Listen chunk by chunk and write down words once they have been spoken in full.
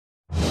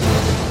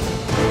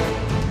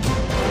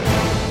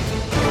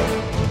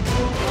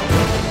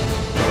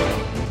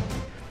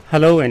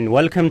Hello and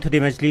welcome to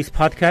the Majlis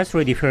Podcast,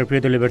 ready for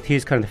the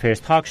Liberties Current Affairs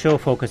talk show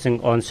focusing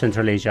on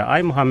Central Asia.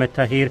 I'm Muhammad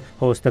Tahir,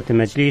 host of the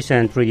Majlis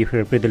and ready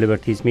for the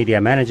Liberties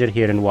media manager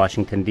here in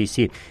Washington,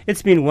 D.C.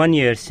 It's been 1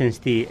 year since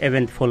the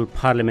eventful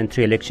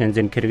parliamentary elections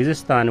in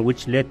Kyrgyzstan,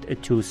 which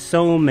led to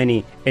so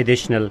many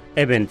additional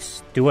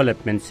events,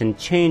 developments and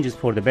changes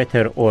for the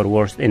better or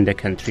worse in the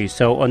country.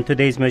 So on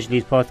today's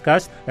Majlis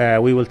Podcast,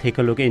 we will take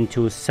a look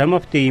into some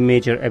of the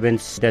major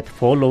events that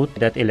followed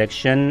that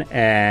election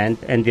and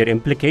their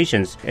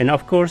implications. And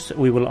of course,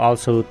 we will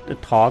also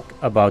talk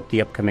about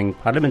the upcoming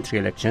parliamentary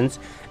elections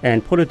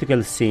and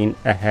political scene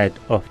ahead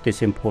of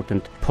this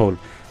important poll.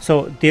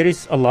 So there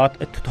is a lot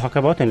to talk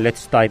about, and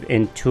let's dive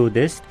into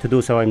this. To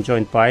do so, I'm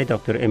joined by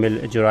Dr. Emil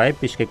Jurayev,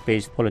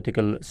 Bishkek-based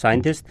political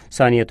scientist,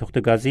 Sania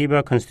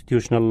Tokhtugazieva,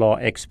 constitutional law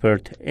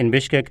expert in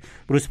Bishkek,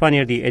 Bruce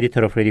Pannier, the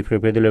editor of Ready for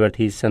the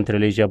Liberties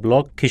Central Asia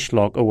blog,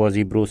 Kishlog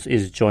Awazi. Bruce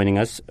is joining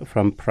us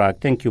from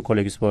Prague. Thank you,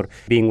 colleagues, for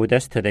being with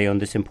us today on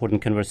this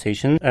important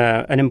conversation.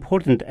 An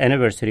important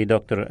anniversary,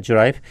 Dr.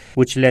 Jurayev,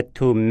 which led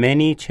to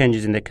many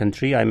changes in the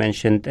country. I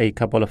mentioned a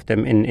couple of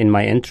them in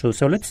my intro.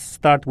 So let's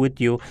start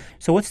with you.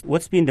 So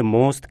what's been the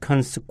most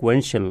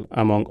consequential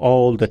among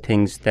all the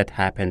things that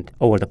happened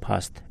over the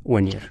past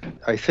 1 year?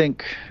 I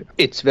think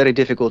it's very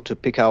difficult to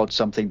pick out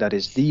something that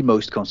is the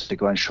most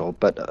consequential,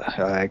 but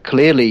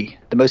clearly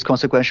the most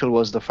consequential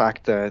was the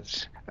fact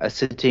that a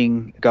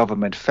sitting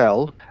government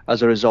fell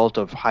as a result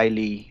of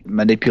highly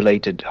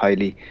manipulated,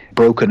 highly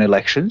broken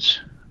elections.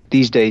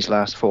 These days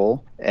last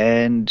fall,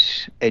 and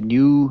a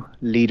new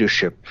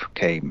leadership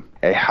came,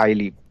 a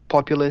highly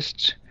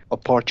populist,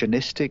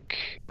 opportunistic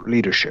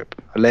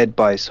leadership led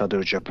by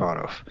Sadur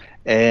Japarov.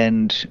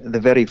 And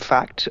the very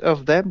fact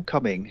of them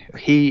coming,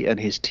 he and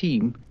his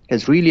team,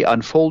 has really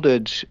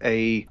unfolded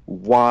a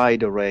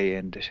wide array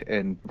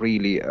and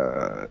really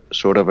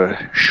sort of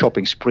a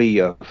shopping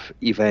spree of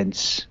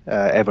events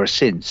ever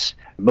since.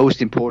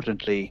 Most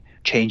importantly,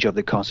 change of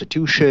the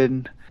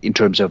constitution, in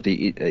terms of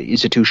the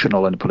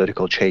institutional and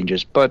political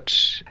changes, but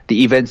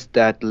the events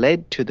that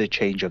led to the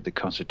change of the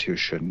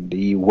constitution,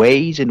 the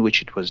ways in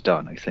which it was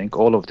done, I think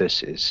all of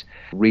this is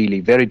really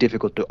very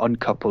difficult to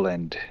uncouple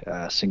and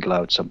single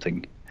out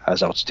something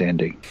as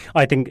outstanding.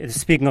 I think,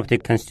 speaking of the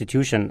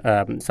Constitution,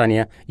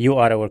 Sania, you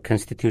are our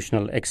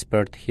constitutional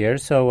expert here.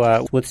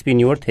 So what's been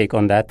your take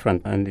on that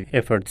front and the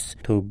efforts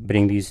to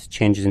bring these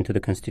changes into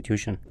the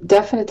Constitution?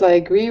 Definitely, I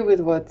agree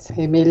with what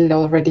Emil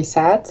already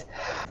said.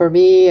 For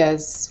me,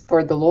 as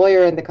for the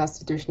lawyer and the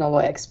constitutional law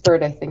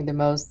expert, I think the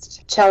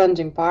most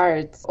challenging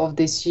part of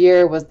this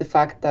year was the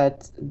fact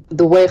that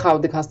the way how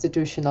the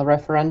constitutional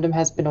referendum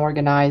has been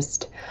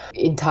organized,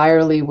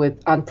 entirely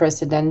with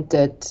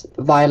unprecedented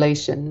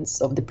violations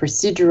of the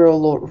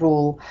procedural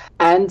rule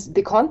and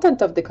the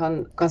content of the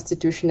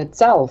constitution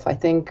itself. I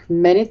think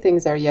many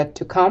things are yet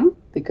to come,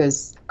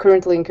 because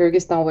currently in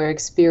Kyrgyzstan we're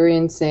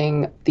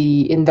experiencing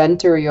the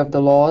inventory of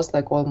the laws,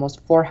 like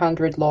almost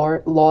 400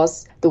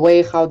 laws. The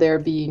way how they're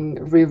being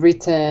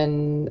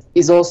rewritten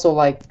is also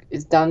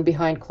is done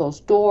behind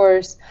closed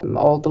doors.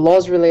 All the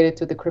laws related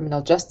to the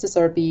criminal justice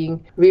are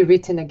being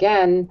rewritten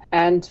again.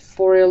 And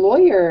for a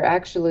lawyer,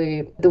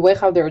 actually, the way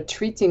how they're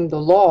treating the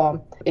law,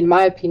 in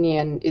my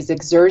opinion, is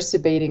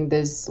exacerbating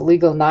this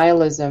legal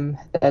nihilism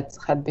that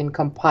had been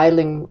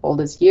compiling all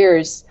these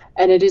years.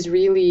 And it is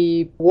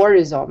really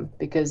worrisome,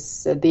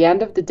 because at the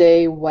end of the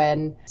day,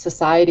 when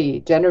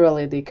society,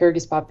 generally the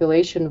Kyrgyz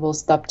population, will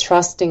stop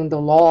trusting the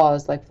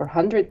laws for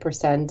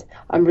 100%,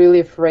 I'm really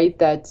afraid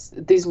that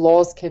these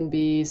laws can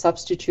be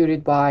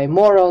substituted by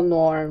moral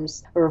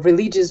norms or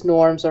religious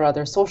norms or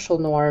other social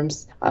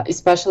norms,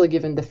 especially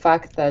given the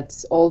fact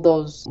that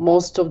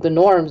most of the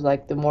norms,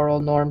 like the moral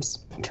norms,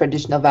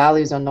 traditional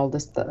values and all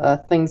these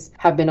things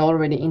have been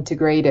already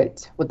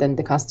integrated within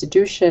the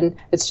constitution.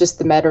 It's just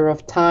a matter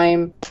of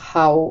time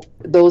how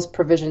those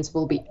provisions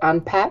will be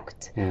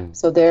unpacked.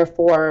 So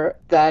therefore,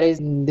 that is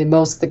the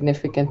most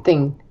significant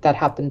thing that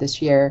happened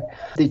this year.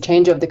 The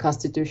change of the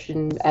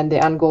constitution and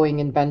the ongoing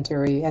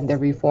inventory and the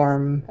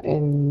reform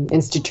in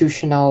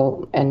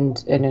institutional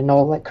and in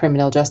all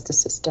criminal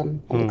justice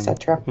system,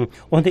 etc.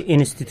 On the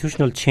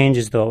institutional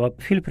changes, though,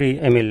 feel free,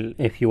 Emil,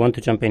 if you want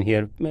to jump in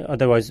here.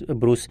 Otherwise,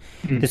 Bruce,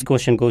 this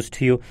question goes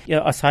to you.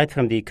 Aside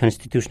from the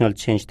constitutional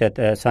change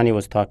that Sani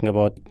was talking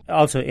about,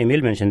 also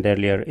Emil mentioned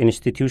earlier,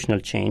 institutional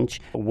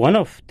change. One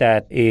of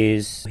that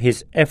is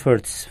his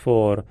efforts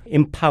for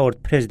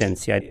empowered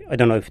presidency. I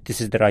don't know if this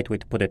is the right way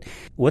to put it.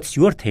 What's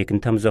your take in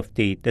terms of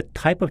the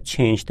type of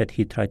change that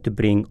he tried to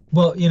bring?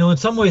 Well, in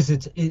some ways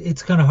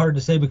it's kind of hard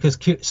to say, because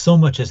so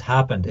much has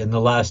happened in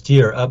the last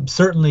year.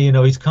 Certainly,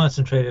 he's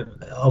concentrated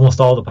almost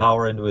all the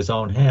power into his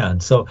own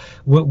hands. So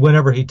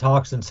whenever he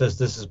talks and says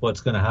this is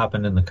what's going to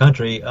happen in the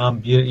country,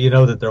 you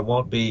know that there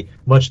won't be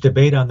much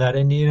debate on that.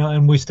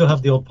 And we still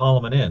have the old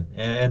parliament in,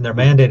 and their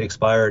mandate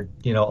expired,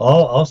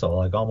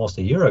 also almost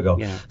a year ago.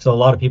 Yeah. So a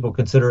lot of people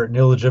consider it an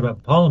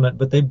illegitimate parliament,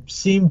 but they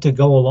seem to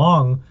go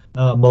along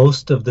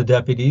most of the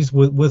deputies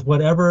with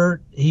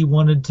whatever he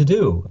wanted to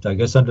do. I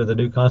guess under the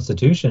new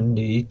constitution,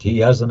 he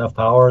has enough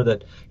power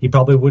that he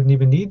probably wouldn't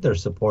even need their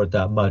support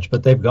that much,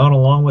 but they've gone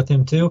along with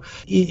him too.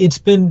 It's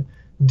been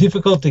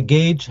difficult to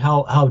gauge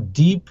how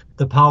deep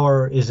the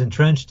power is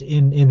entrenched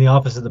in the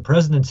office of the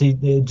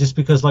presidency, just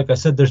because, like I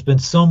said, there's been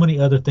so many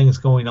other things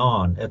going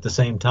on at the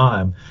same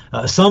time.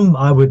 Some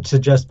I would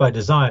suggest by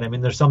design. I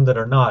mean, there's some that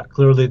are not.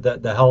 Clearly,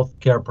 the health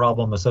care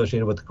problem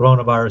associated with the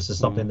coronavirus is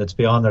something that's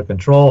beyond their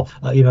control.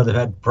 They've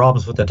had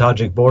problems with the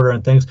Tajik border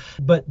and things.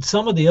 But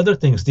some of the other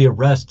things, the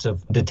arrests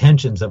of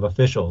detentions of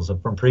officials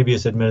from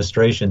previous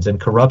administrations and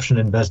corruption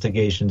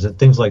investigations and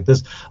things like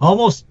this,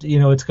 almost,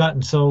 it's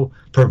gotten so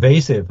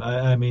pervasive.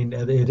 I mean,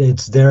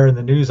 it's there in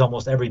the news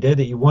almost every day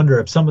that you wonder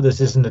if some of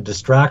this isn't a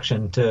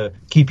distraction to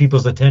keep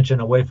people's attention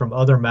away from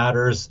other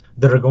matters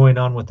that are going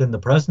on within the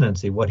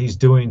presidency, what he's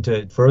doing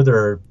to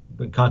further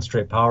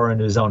concentrate power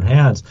into his own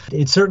hands.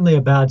 It's certainly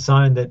a bad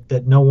sign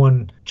that no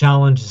one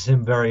challenges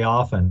him very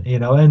often,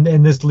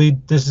 and this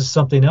is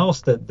something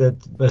else that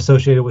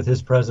associated with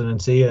his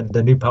presidency and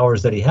the new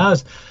powers that he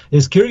has,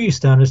 is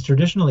Kyrgyzstan has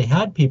traditionally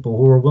had people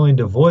who are willing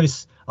to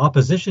voice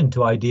opposition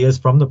to ideas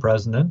from the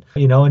president,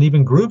 and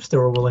even groups that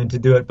were willing to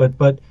do it.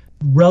 But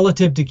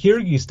relative to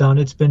Kyrgyzstan,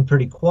 it's been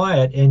pretty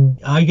quiet. And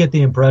I get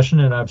the impression,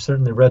 and I've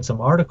certainly read some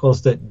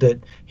articles that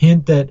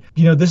hint that,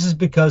 this is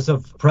because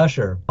of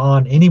pressure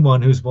on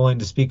anyone who's willing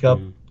to speak up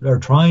or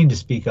trying to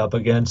speak up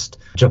against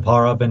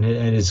Japarov and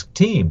his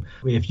team.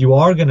 If you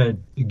are going to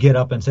get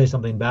up and say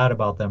something bad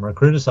about them or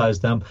criticize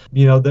them,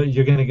 you're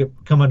going to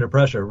come under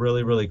pressure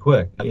really, really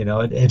quick.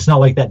 It's not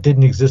like that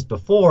didn't exist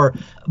before,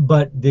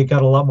 but they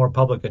got a lot more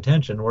public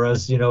attention.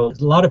 Whereas, a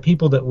lot of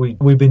people that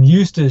we've been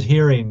used to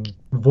hearing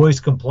voice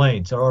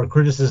complaints or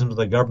criticisms of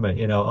the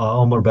government,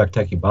 Omar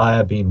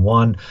Bektekibaya being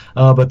one,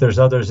 but there's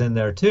others in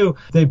there too.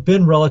 They've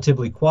been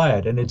relatively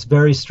quiet, and it's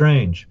very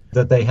strange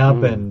that they have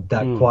been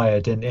that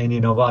quiet. And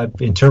I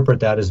interpret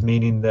that as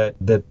meaning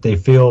that they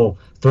feel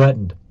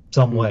threatened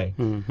some way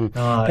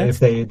if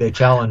they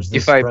challenge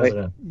this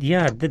president.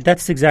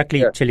 That's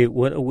exactly actually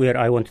where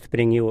I wanted to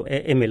bring you,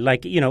 Emil.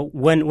 Like,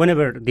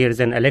 whenever there is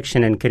an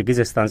election in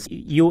Kyrgyzstan,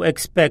 you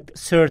expect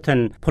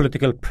certain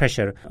political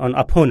pressure on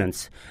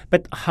opponents.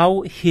 But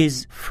how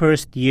his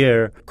first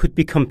year could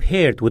be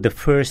compared with the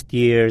first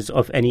years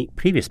of any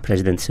previous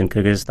presidents in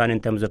Kyrgyzstan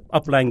in terms of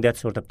applying that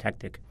sort of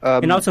tactic?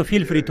 And also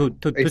feel free to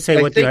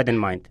say what you had in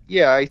mind.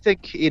 Yeah, I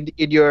think in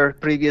your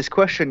previous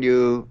question,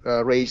 you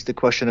raised the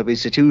question of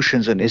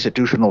institutions and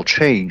institutional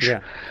change. Yeah.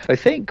 I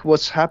think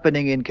what's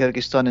happening in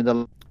Kyrgyzstan in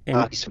the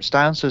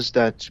circumstances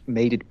that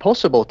made it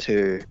possible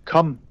to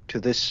come to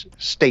this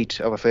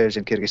state of affairs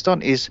in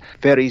Kyrgyzstan is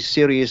very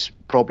serious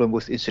problem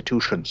with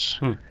institutions.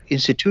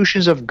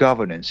 Institutions of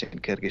governance in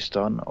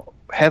Kyrgyzstan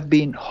have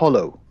been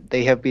hollow.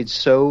 They have been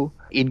so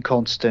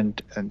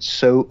inconstant and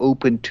so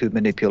open to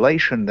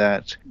manipulation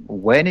that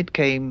when it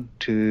came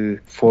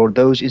for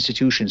those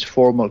institutions,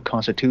 formal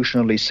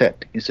constitutionally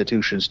set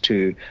institutions,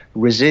 to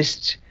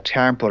resist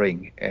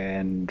tampering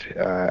and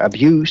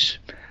abuse,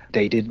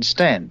 they didn't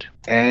stand.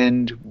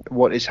 And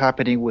what is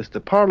happening with the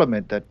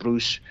parliament that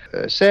Bruce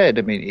said,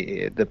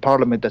 the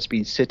parliament that's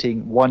been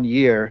sitting 1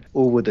 year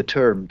over the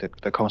term that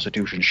the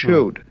constitution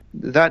showed,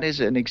 that is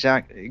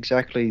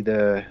exactly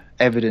the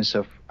evidence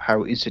of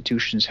how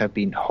institutions have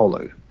been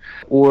hollow.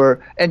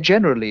 And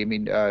generally,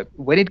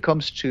 when it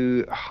comes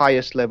to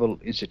highest level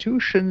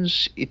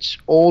institutions, it's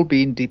all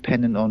been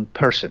dependent on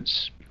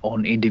persons,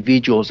 on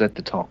individuals at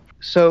the top.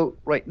 So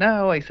right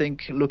now, I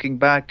think looking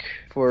back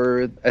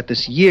at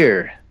this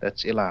year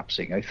that's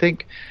elapsing, I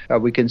think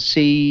we can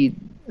see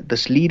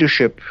this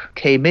leadership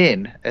came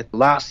in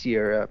last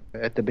year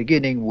at the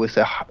beginning with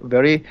a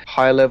very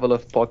high level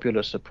of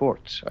popular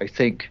support. I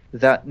think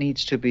that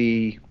needs to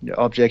be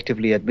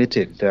objectively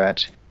admitted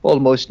that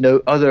almost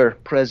no other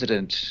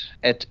president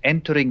at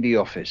entering the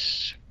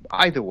office,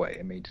 either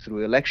way,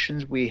 through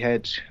elections, we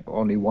had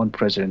only one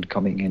president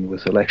coming in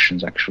with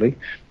elections, actually.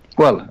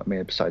 Well,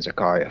 besides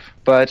Akayev.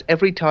 But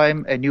every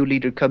time a new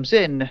leader comes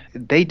in,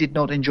 they did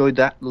not enjoy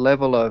that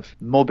level of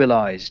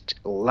mobilized,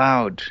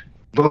 loud,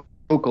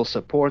 vocal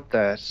support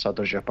that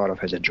Sadr Japarov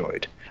has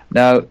enjoyed.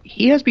 Now,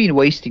 he has been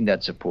wasting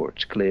that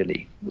support,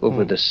 clearly,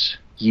 over this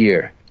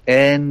year.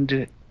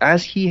 And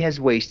as he has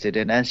wasted,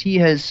 and as he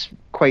has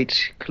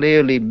quite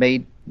clearly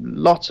made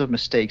lots of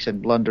mistakes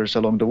and blunders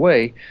along the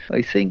way,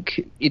 I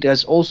think it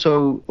has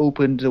also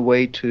opened the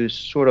way to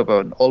sort of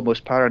an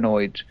almost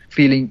paranoid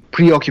feeling,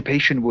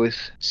 preoccupation with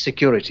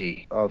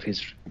security of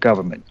his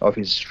government, of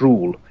his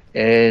rule.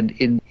 And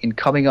in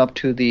coming up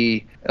to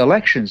the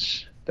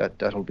elections,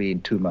 that'll be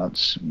in 2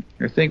 months,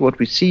 I think what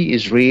we see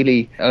is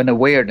really an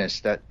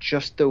awareness that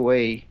just the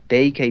way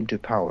they came to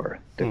power,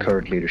 the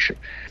current leadership,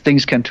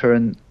 things can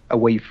turn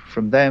away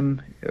from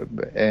them,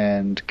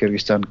 and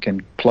Kyrgyzstan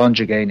can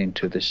plunge again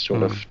into this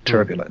sort of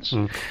turbulence.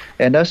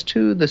 And as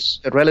to this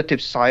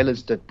relative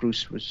silence that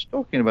Bruce was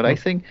talking about, I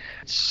think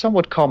it's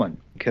somewhat common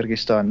in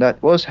Kyrgyzstan.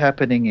 That was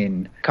happening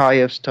in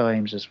Kayev's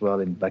times as well,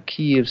 in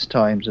Bakiyev's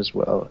times as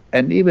well,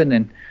 and even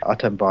in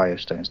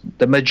Atambayev's times.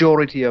 The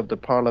majority of the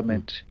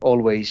parliament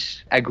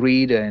always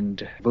agreed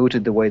and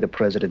voted the way the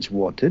presidents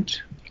wanted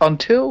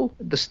until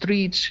the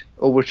streets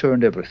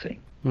overturned everything.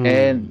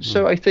 And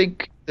so I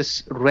think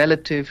this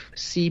relative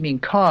seeming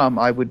calm,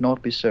 I would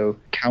not be so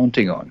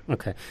counting on.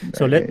 Okay.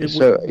 So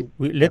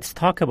let's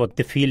talk about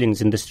the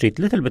feelings in the street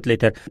a little bit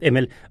later.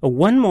 Emil,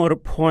 one more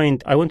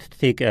point I wanted to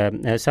take,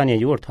 Sania,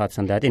 your thoughts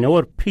on that. In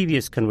our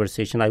previous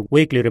conversation, I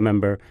vaguely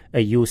remember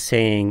you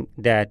saying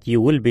that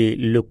you will be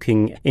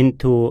looking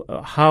into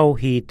how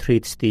he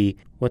treats the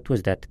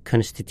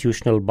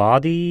constitutional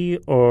body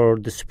or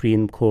the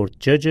Supreme Court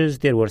judges.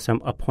 There were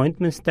some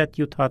appointments that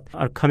you thought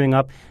are coming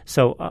up.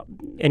 So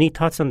any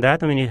thoughts on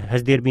that? I mean,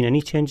 has there been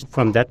any change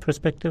from that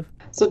perspective?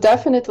 So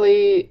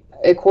definitely,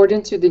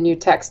 according to the new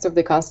text of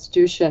the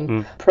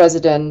Constitution,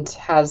 President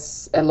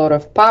has a lot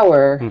of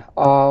power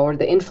or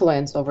the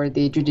influence over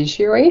the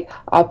judiciary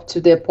up to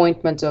the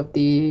appointment of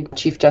the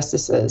Chief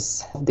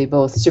Justices of the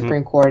both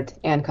Supreme Court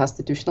and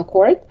Constitutional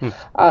Court.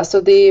 So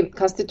the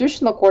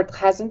Constitutional Court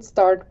hasn't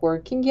started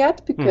working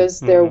yet because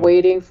they're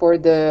waiting for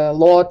the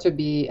law to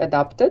be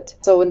adopted.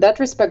 So in that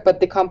respect, but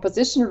the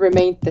composition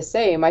remained the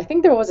same. I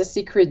think there was a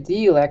secret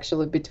deal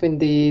actually between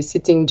the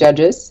sitting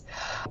judges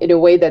in a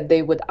way that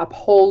they would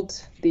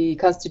uphold the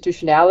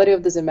constitutionality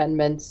of these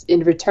amendments.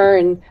 In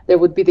return, there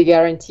would be the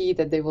guarantee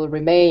that they will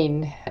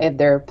remain at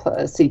their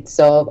seats.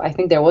 So I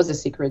think there was a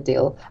secret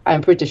deal.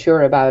 I'm pretty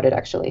sure about it,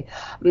 actually.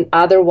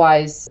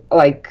 Otherwise,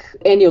 like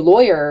any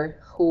lawyer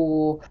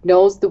who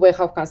knows the way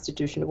how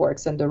Constitution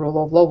works and the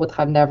rule of law would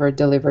have never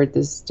delivered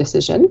this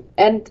decision.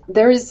 And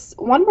there is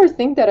one more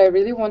thing that I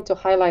really want to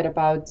highlight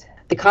about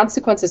the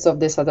consequences of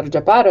this Sadr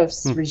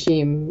Japarov's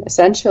regime,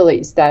 essentially,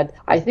 is that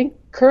I think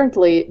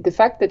currently the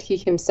fact that he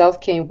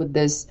himself came with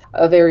this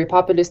very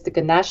populistic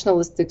and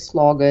nationalistic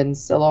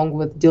slogans along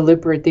with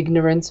deliberate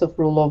ignorance of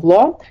rule of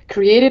law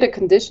created a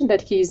condition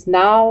that he is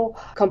now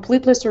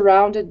completely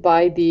surrounded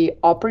by the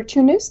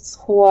opportunists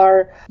who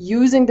are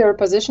using their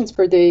positions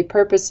for the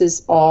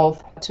purposes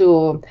of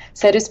to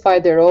satisfy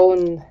their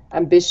own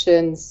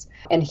ambitions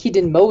and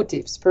hidden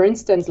motives. For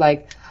instance,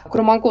 like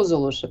Kurmanko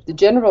Zuluşev, the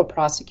general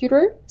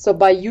prosecutor. So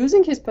by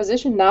using his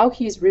position, now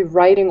he's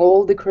rewriting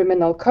all the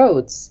criminal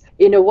codes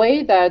in a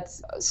way that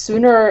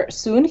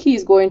soon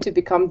he's going to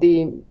become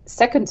the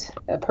second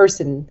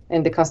person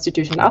in the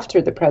constitution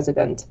after the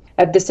president.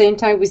 At the same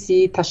time, we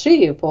see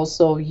Tasheyev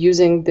also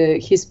using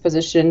his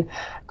position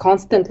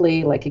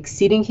constantly, like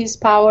exceeding his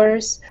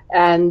powers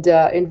and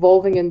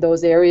involving in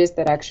those areas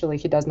that actually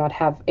he does not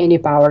have any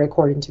power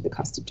according to the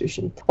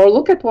constitution. Or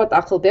look at what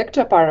Akhilbek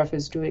Japarov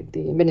is doing,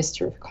 the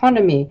Minister of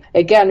Economy,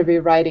 again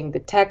rewriting the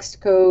tax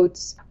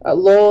codes,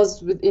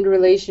 laws in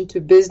relation to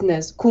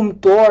business,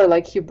 Kumtor,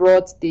 like he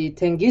brought the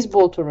Tengiz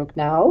Bolturuk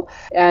now,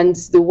 and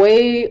the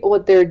way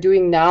what they're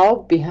doing now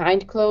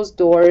behind closed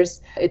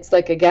doors, it's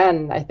like,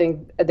 again, I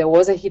think there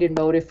was a hidden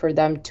motive for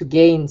them to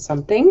gain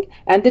something.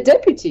 And the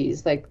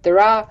deputies, like there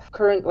are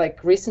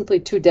recently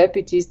 2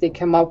 deputies, they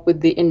came up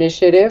with the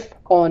initiative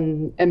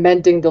on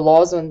amending the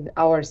laws on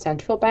our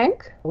central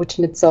bank, which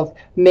in itself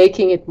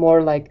making it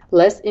more like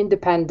less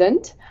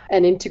independent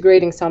and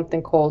integrating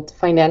something called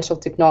financial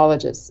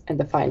technologies in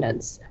the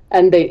finance.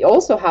 And they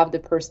also have the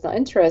personal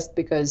interest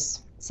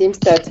because it seems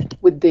that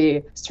with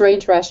the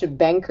strange Russian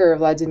banker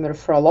Vladimir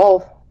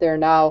Frolov, they're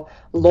now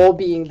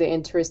lobbying the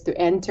interest to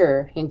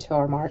enter into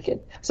our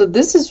market. So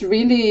this is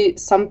really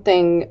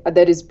something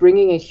that is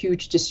bringing a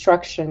huge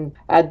destruction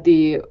at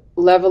the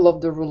level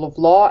of the rule of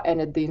law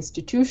and at the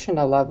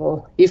institutional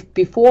level. If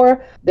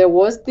before there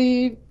was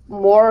the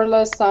more or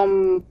less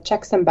some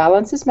checks and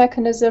balances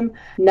mechanism,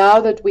 now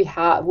that we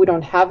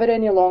don't have it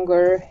any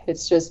longer,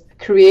 it's just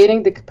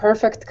creating the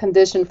perfect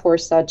condition for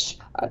such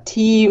a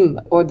team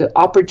or the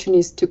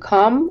opportunities to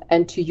come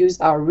and to use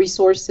our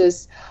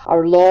resources,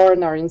 our law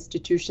and our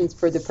institutions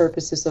for the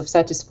purposes of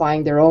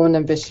satisfying their own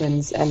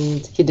ambitions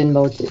and hidden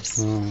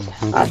motives.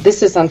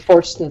 This is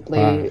unfortunately,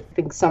 I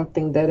think,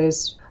 something that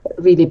is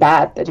really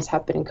bad that is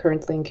happening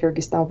currently in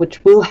Kyrgyzstan,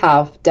 which will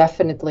have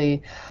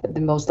definitely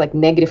the most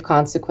negative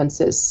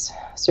consequences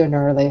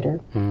sooner or later.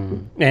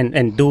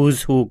 And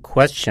those who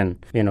question,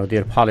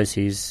 their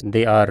policies,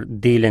 they are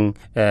dealing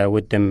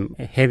with them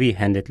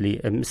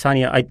heavy-handedly.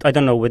 Sania, I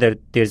don't know whether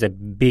there's a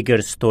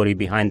bigger story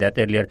behind that.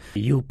 Earlier,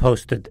 you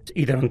posted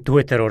either on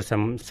Twitter or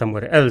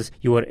somewhere else,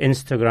 your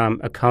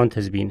Instagram account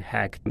has been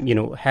hacked.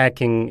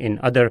 Hacking in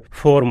other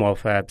form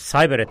of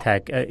cyber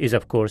attack is,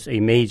 of course, a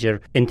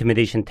major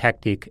intimidation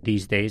tactic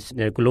these days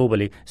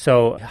globally.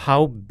 So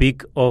how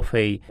big of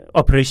a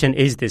operation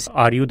is this?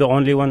 Are you the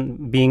only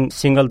one being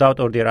singled out,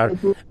 or there are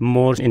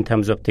more in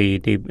terms of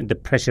the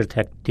pressure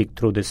tactic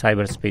through the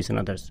cyberspace and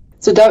others?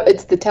 So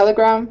it's the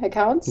Telegram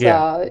account.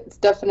 Yeah. It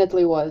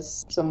definitely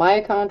was. So my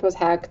account was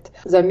hacked.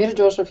 Zamir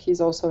Joshev,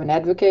 he's also an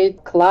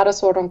advocate. Klara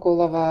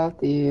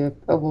Soronkulova,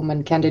 a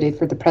woman candidate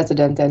for the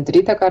president, and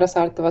Rita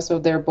Karasartova. So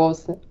they're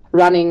both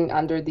running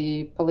under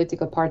the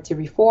political party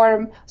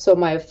Reform. So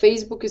my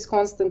Facebook is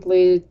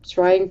constantly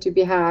trying to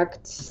be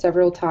hacked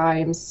several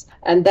times.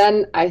 And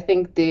then I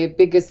think the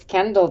biggest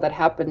scandal that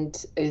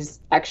happened is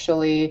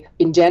actually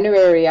in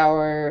January,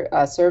 our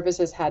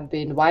services had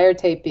been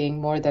wiretaping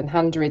more than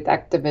 100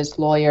 activists,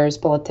 lawyers,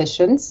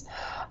 politicians,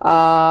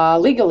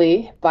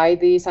 legally by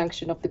the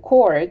sanction of the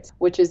court,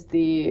 which is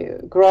the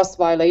gross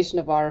violation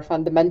of our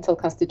fundamental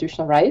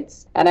constitutional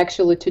rights. And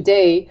actually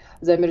today,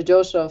 Zamir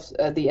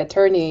Joshev, the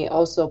attorney,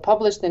 also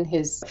published in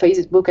his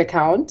Facebook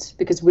account,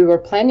 because we were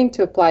planning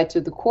to apply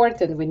to the court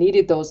and we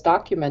needed those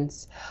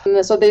documents.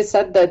 And so they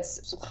said that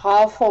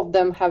half of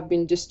them have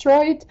been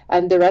destroyed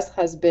and the rest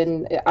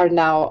are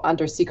now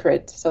under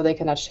secret, so they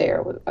cannot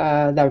share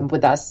them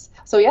with us.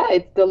 So yeah,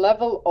 it's the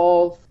level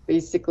of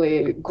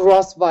basically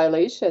gross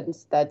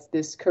violations that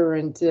this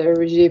current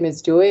regime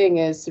is doing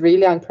is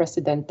really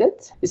unprecedented,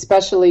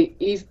 especially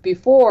if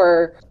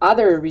before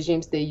other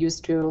regimes, they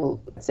used to,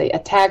 say,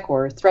 attack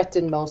or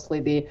threaten mostly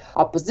the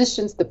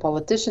oppositions, the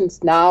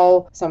politicians.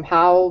 Now,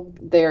 somehow,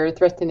 they're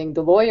threatening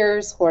the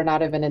lawyers who are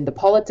not even in the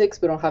politics.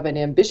 We don't have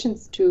any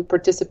ambitions to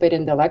participate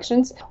in the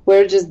elections.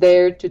 We're just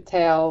there to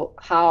tell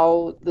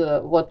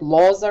what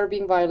laws are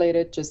being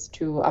violated, just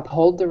to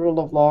uphold the rule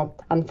of law.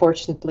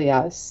 Unfortunately,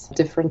 yes,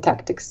 different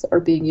tactics are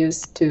being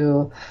used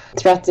to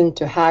threaten,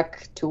 to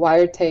hack, to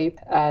wiretape.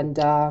 And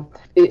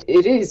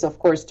it is, of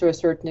course, to a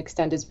certain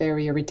extent, is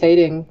very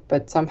irritating,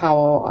 but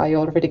somehow I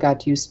already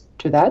got used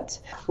to that.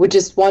 We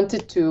just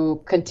wanted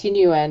to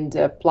continue and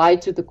apply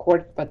to the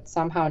court, but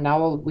somehow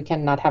now we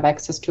cannot have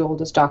access to all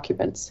those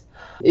documents.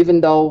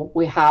 Even though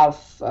we have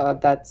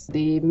that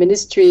the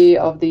Ministry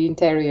of the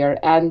Interior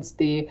and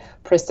the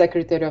Press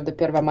Secretary of the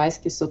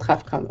Pervomaysky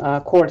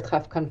court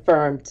have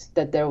confirmed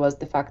that there was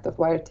the fact of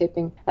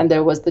wiretapping and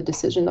there was the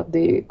decision of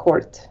the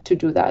court to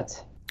do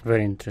that.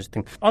 Very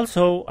interesting.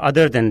 Also,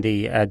 other than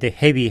the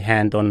heavy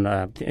hand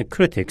on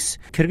critics,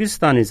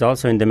 Kyrgyzstan is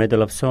also in the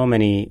middle of so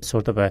many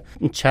sort of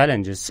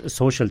challenges,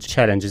 social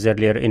challenges.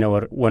 Earlier in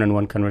our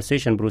one-on-one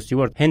conversation, Bruce, you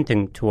were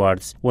hinting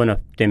towards one of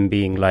them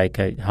being like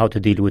how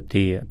to deal with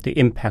the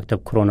impact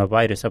of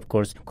coronavirus. Of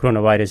course,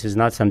 coronavirus is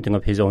not something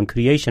of his own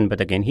creation, but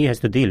again, he has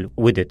to deal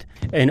with it.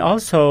 And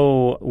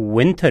also,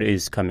 winter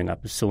is coming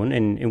up soon,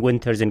 and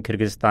winters in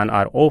Kyrgyzstan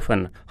are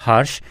often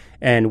harsh.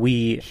 And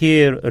we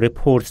hear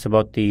reports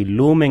about the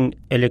looming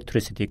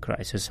electricity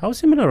crisis. How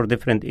similar or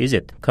different is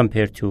it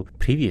compared to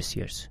previous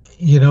years?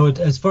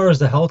 As far as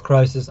the health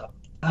crisis,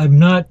 I'm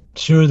not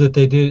sure that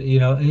they did.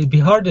 It'd be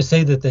hard to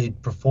say that they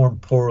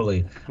performed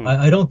poorly.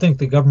 I don't think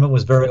the government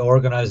was very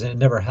organized, and it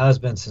never has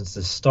been since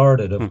this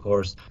started, of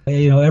course.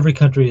 Every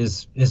country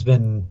has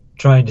been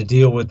trying to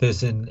deal with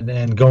this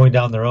and going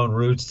down their own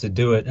routes to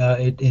do it.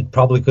 It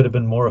probably could have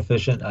been more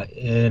efficient,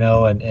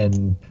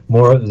 and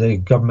more. The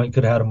government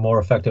could have had a more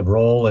effective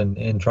role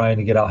in trying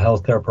to get out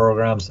healthcare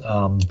programs.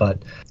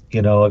 But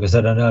like I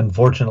said,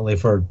 unfortunately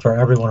for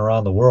everyone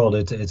around the world,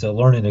 it's a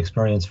learning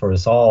experience for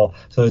us all.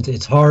 So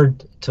it's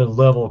hard to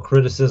level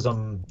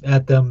criticism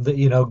at them.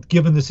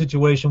 Given the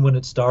situation when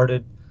it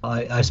started,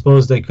 I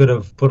suppose they could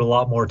have put a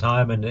lot more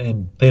time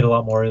and paid a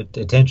lot more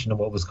attention to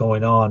what was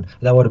going on.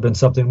 That would have been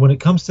something. When it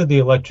comes to the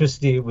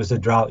electricity, it was a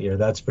drought year,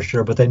 that's for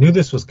sure. But they knew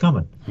this was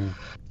coming.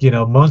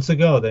 Months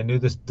ago, they knew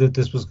that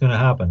this was going to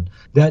happen.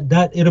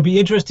 That it'll be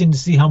interesting to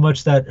see how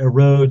much that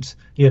erodes.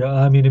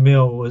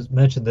 Emil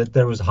mentioned that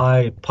there was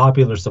high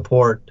popular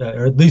support,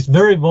 or at least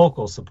very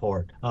vocal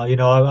support. I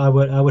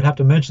would have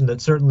to mention that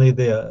certainly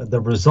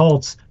the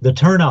results, the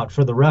turnout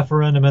for the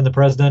referendum and the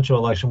presidential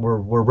election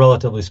were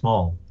relatively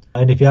small.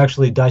 And if you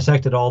actually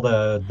dissected all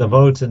the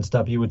votes and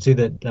stuff, you would see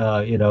that,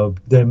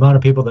 the amount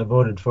of people that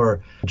voted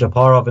for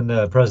Japarov in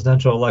the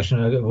presidential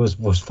election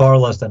was far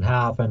less than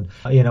half. And,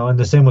 and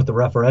the same with the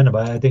referendum.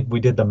 I think we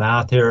did the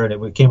math here, and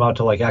it came out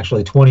to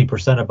actually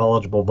 20% of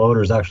eligible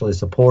voters actually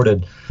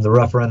supported the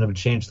referendum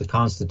to change the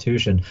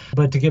Constitution.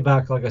 But to get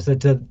back, like I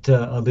said, to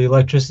the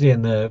electricity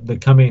and the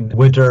coming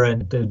winter,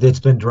 and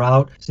it's been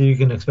drought, so you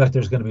can expect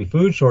there's going to be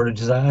food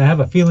shortages. I have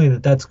a feeling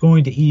that that's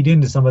going to eat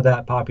into some of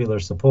that popular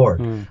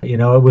support.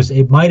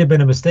 It might have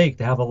been a mistake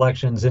to have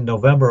elections in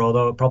November,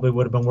 although it probably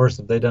would have been worse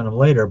if they'd done them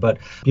later. But,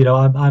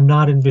 I'm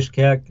not in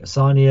Bishkek.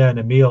 Sonia and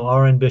Emil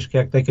are in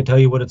Bishkek. They could tell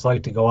you what it's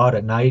like to go out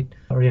at night.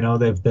 Or,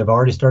 they've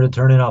already started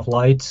turning off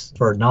lights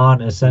for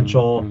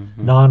non-essential,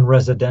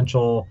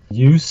 non-residential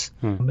use.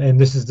 And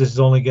this is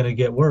only going to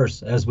get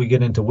worse as we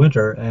get into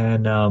winter.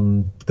 And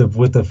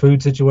with the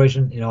food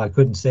situation, I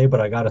couldn't say,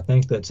 but I got to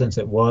think that since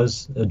it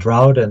was a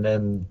drought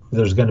and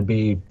there's going to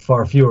be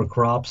far fewer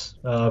crops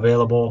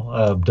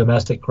available,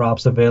 domestic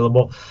crops available,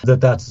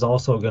 that's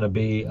also going to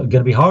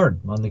be hard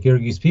on the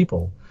Kyrgyz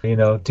people.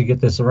 to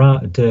get this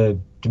around, to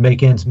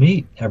make ends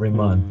meet every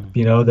month.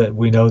 That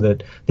we know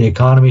that the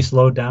economy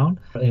slowed down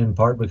in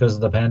part because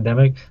of the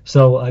pandemic.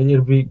 So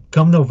it'll be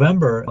come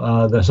November,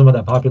 some of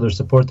that popular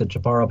support that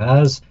Japarov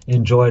has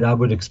enjoyed, I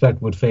would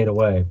expect would fade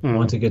away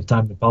once it gets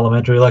time to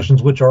parliamentary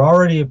elections, which are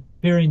already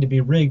appearing to be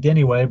rigged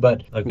anyway.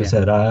 But like I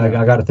said,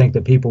 I got to think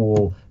that people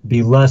will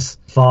be less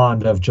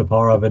fond of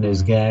Japarov and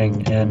his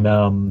gang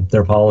and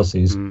their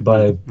policies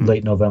by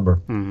late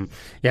November.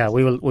 Yeah,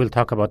 we'll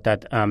talk about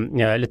that a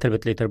little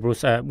bit later,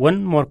 Bruce.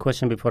 One more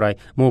question before I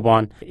move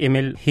on.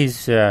 Emil,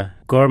 his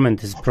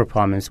government's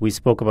performance, we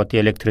spoke about the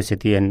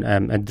electricity and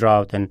a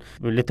drought and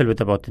a little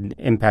bit about the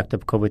impact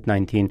of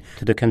COVID-19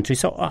 to the country.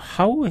 So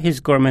how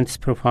his government's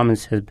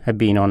performance have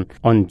been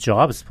on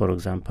jobs, for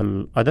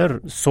example,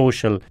 other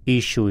social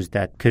issues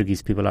that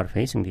Kyrgyz people are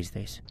facing these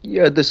days?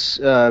 Yeah, this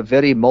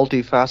very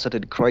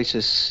multifaceted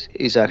crisis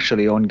is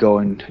actually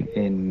ongoing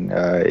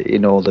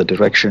in all the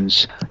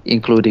directions,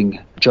 including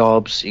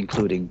jobs,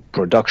 including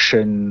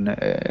production,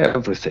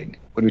 everything.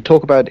 When we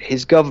talk about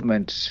his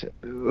government,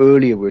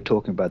 earlier we were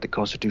talking about the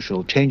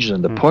constitutional changes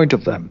and the point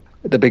of them.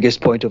 The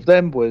biggest point of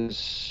them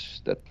was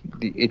that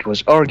it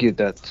was argued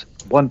that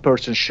one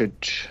person should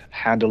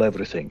handle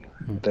everything.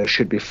 There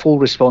should be full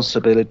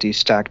responsibility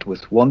stacked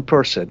with one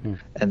person,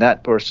 and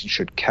that person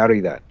should carry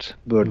that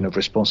burden of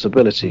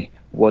responsibility.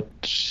 What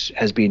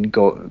has been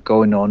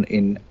going on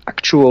in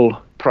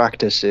actual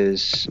practice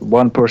is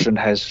one person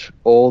has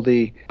all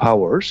the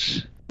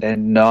powers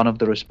and none of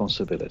the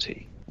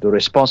responsibility. The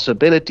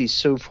responsibility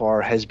so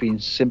far has been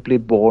simply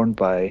borne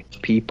by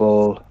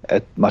people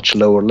at much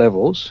lower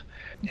levels,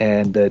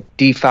 and the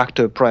de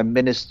facto prime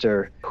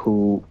minister,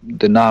 who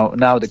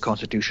now the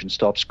constitution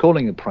stops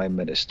calling a prime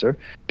minister,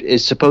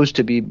 is supposed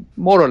to be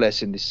more or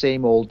less in the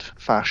same old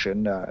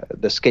fashion,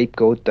 the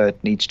scapegoat that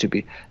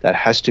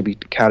has to be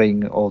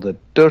carrying all the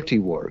dirty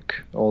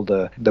work, all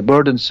the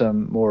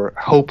burdensome, more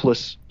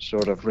hopeless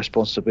sort of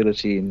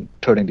responsibility in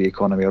turning the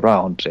economy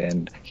around,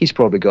 and he's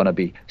probably going to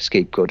be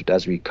scapegoated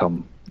as we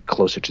come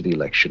closer to the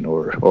election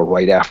or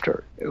right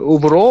after.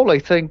 Overall, I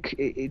think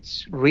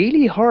it's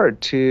really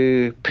hard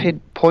to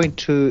pinpoint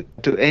to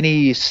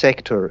any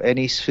sector,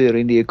 any sphere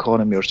in the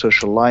economy or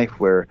social life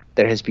where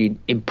there has been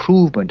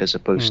improvement as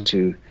opposed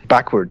to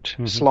backward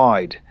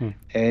slide.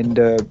 And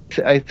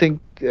I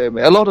think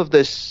a lot of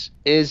this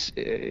is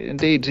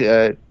indeed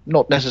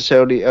not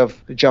necessarily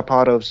of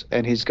Japarov's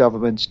and his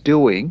government's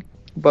doing,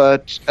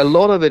 but a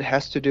lot of it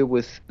has to do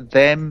with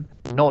them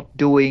not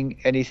doing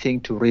anything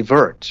to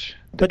revert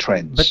the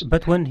trends.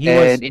 But when he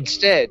and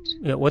instead,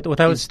 what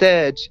I was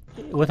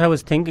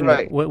thinking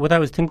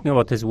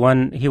about is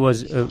when he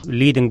was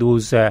leading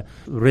those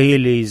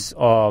rallies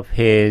of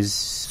his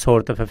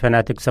sort of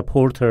fanatic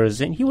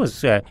supporters, and he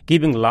was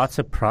giving lots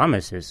of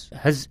promises.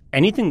 Has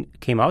anything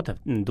came out of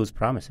those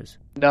promises?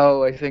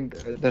 No, I think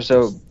there's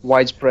a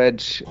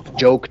widespread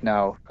joke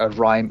now, a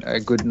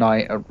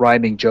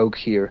rhyming joke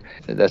here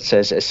that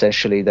says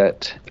essentially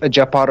that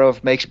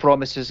Japarov makes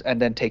promises and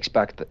then takes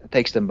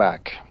them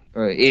back.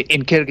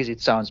 In Kyrgyz,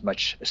 it sounds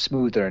much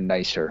smoother and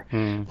nicer,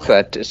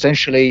 but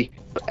essentially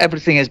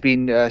everything has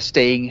been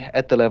staying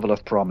at the level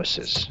of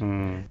promises.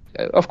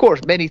 Of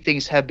course, many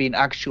things have been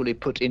actually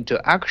put into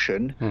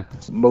action.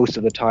 Most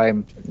of the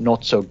time,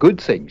 not so good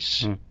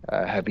things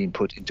have been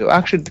put into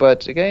action.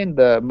 But again,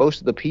 most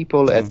of the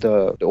people at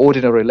the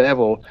ordinary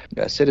level,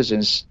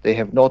 citizens, they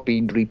have not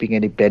been reaping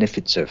any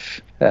benefits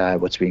of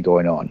what's been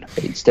going on.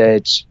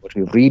 Instead, what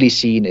we've really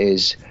seen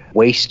is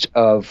waste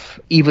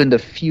of even the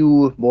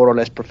few more or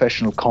less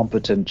professional,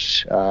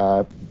 competent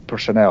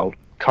personnel,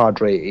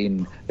 cadre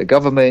in the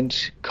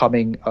government,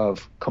 coming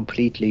of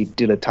completely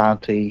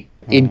dilettante,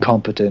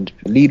 incompetent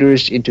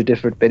leaders into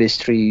different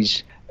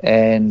ministries,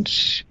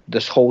 and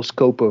this whole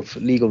scope of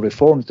legal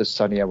reforms that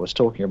Sania was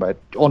talking about,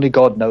 only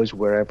God knows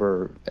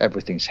wherever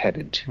everything's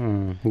headed.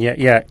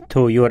 Yeah.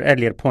 To your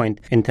earlier point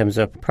in terms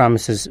of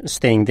promises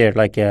staying there,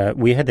 like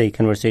we had a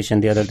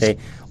conversation the other day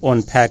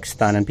on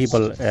Pakistan and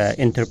people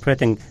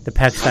interpreting the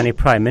Pakistani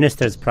prime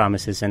minister's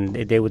promises, and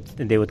they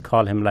would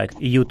call him like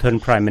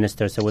U-turn prime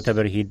minister. So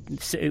whatever he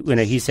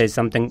says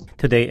something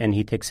today and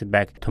he takes it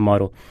back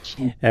tomorrow.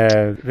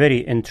 Very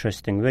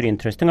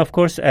interesting. Of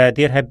course,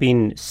 there have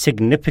been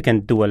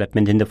significant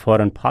development in the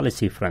foreign policy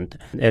front.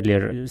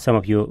 Earlier, some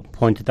of you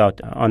pointed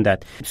out on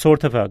that.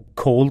 Sort of a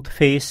cold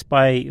face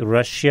by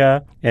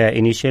Russia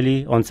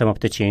initially on some of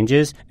the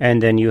changes,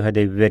 and then you had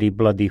a very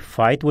bloody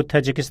fight with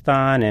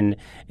Tajikistan,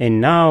 and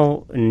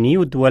now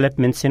new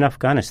developments in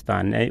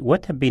Afghanistan.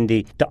 What have been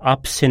the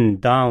ups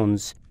and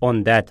downs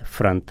on that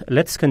front?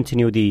 Let's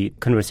continue the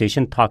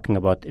conversation talking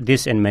about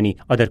this and many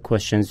other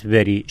questions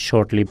very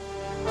shortly.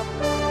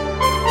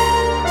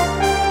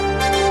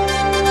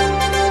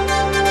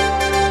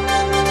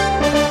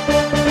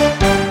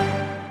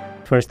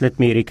 first, let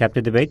me recap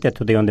the debate that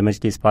today on the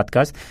Majlis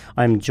Podcast,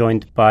 I'm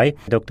joined by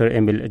Dr.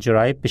 Emil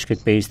Juray,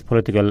 Bishkek-based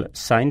political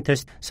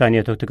scientist,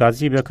 Sania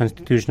Toktogaziba,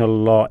 constitutional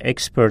law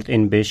expert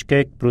in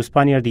Bishkek, Bruce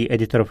Panier, the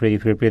editor of Radio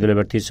Free the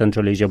Liberties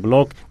Central Asia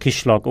blog,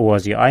 Kishlok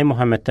Owazi. I'm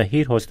Muhammad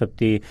Tahir, host of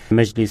the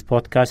Majlis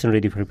Podcast and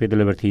Radio Free the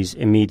Liberties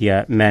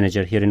media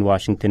manager here in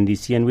Washington,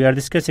 D.C., and we are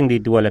discussing the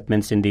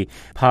developments in the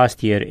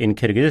past year in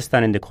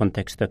Kyrgyzstan in the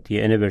context of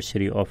the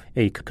anniversary of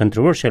a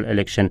controversial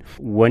election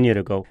 1 year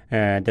ago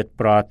that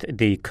brought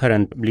the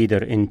current leader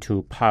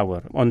into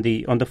power. On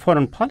the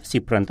foreign policy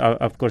front,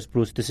 of course,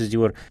 Bruce, this is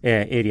your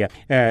area.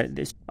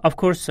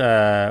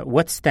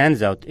 What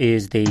stands out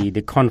is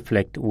the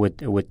conflict with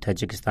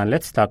Tajikistan.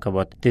 Let's talk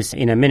about this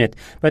in a minute.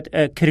 But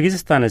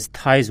Kyrgyzstan's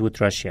ties with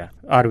Russia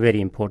are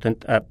very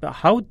important.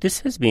 How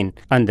this has been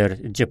under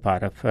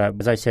Japarov,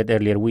 as I said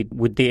earlier,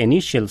 with the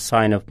initial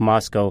sign of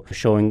Moscow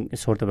showing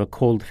sort of a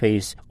cold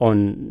face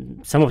on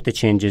some of the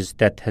changes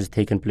that has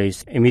taken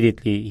place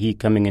immediately he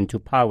coming into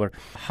power.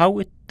 How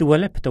it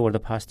developed over the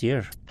past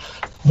year?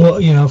 Well,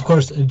 of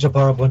course,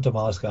 Japarov went to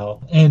Moscow.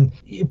 And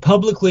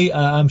publicly,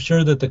 I'm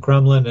sure that the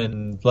Kremlin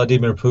and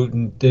Vladimir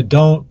Putin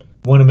don't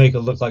want to make it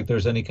look like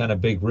there's any kind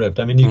of big rift.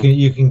 I mean,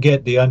 you can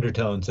get the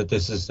undertones that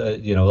this is,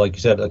 like you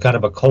said, a kind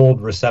of a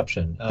cold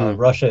reception.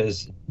 Russia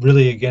is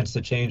really against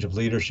the change of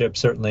leadership,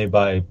 certainly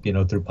by,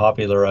 through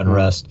popular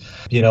unrest,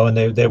 and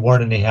they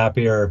weren't any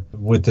happier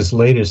with this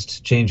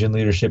latest change in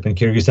leadership in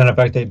Kyrgyzstan. In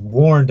fact, they'd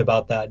warned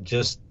about that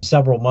just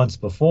several months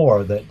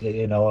before that,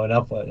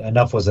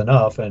 enough was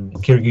enough, and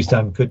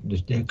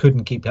Kyrgyzstan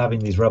couldn't keep having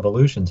these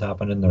revolutions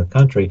happen in their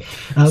country.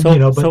 Bruce,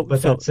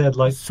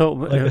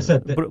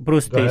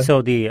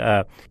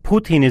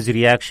 Putin's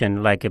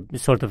reaction, like a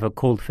sort of a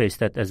cold face,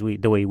 that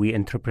the way we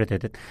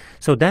interpreted it.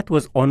 So that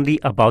was only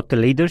about the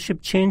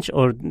leadership change,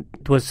 or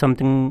it was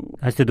something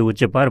has to do with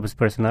Japarov's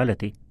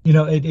personality?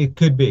 It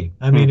could be.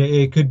 I mean,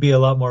 it could be a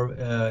lot more.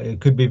 It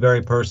could be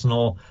very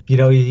personal.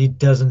 He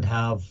doesn't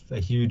have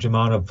a huge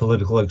amount of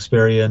political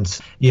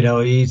experience.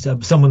 He's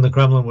someone the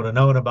Kremlin would have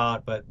known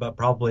about, but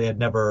probably had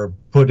never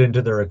put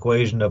into their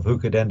equation of who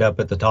could end up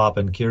at the top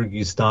in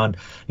Kyrgyzstan.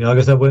 Like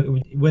I said,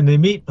 when they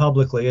meet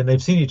publicly, and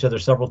they've seen each other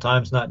several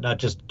times, not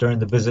just during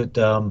the visit,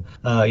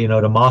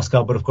 to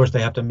Moscow, but of course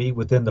they have to meet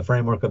within the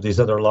framework of these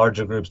other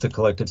larger groups, the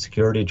Collective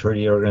Security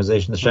Treaty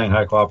Organization, the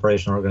Shanghai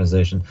Cooperation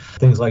Organization,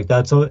 things like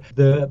that. So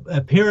the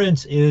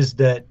appearance is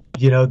that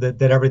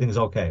that everything's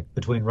okay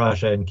between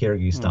Russia and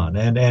Kyrgyzstan.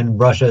 And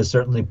Russia has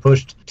certainly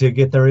pushed to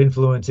get their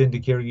influence into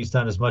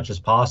Kyrgyzstan as much as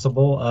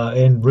possible.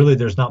 And really,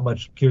 there's not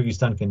much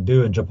Kyrgyzstan can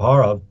do, and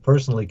Japarov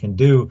personally can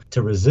do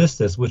to resist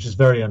this, which is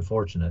very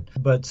unfortunate.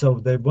 But so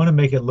they want to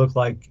make it look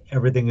like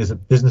everything is a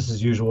business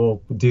as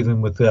usual dealing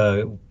with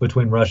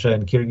between Russia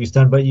and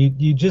Kyrgyzstan. But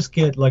you just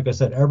get, like I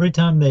said, every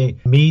time they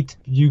meet,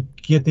 you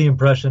get the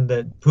impression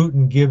that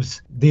Putin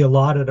gives the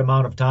allotted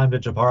amount of time to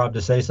Japarov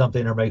to say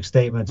something or make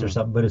statements or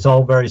something, but it's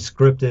all very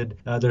scripted.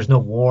 There's no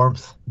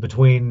warmth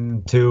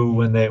between two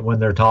when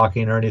they're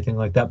talking or anything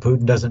like that.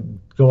 Putin doesn't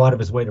go out of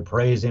his way to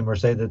praise him or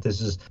say that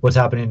this is what's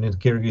happening in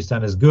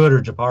Kyrgyzstan is good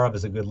or Japarov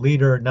is a good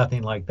leader.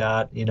 Nothing like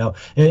that.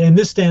 And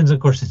this stands, of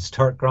course, in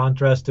stark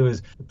contrast to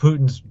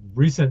Putin's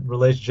recent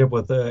relationship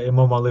with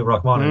Emomali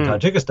Rahman in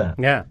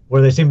Tajikistan,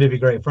 where they seem to be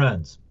great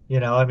friends.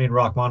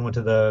 Rahman went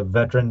to the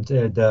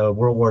the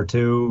World War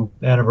II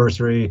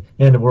anniversary,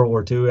 end of World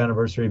War II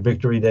anniversary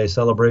Victory Day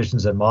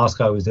celebrations in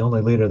Moscow. He was the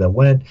only leader that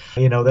went.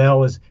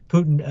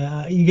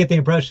 Putin, you get the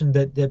impression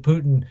that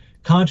Putin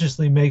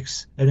consciously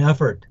makes an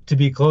effort to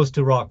be close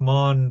to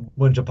Rahman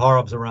when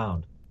Japarov's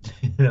around.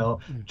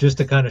 Just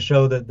to kind of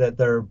show that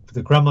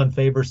the Kremlin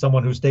favors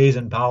someone who stays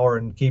in power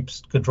and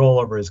keeps control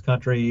over his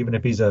country, even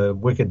if he's a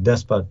wicked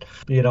despot,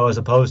 as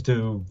opposed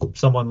to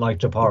someone like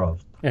Japarov.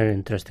 Very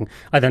interesting.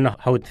 I don't know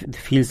how it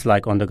feels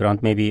like on the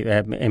ground. Maybe,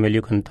 Emil,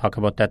 you can talk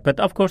about that. But,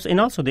 of course, and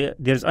also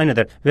there's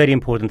another very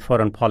important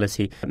foreign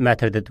policy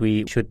matter that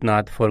we should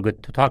not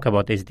forget to talk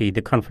about is the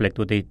conflict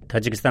with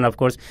Tajikistan, of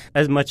course.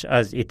 As much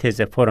as it is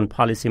a foreign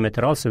policy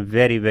matter, also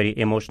very, very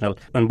emotional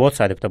on both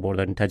sides of the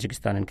border in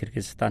Tajikistan and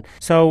Kyrgyzstan.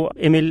 So,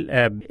 Emil,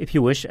 if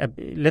you wish,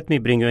 let me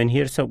bring you in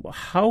here. So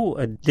how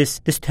this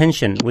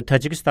tension with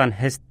Tajikistan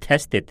has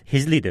tested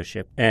his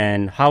leadership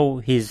and how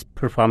his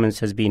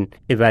performance has been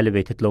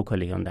evaluated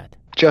locally on that?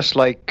 Just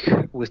like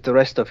with the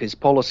rest of his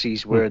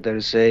policies, where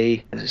there's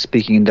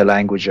speaking in the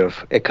language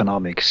of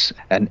economics,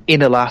 an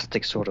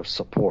inelastic sort of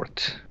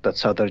support that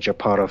Sadr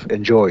Japarov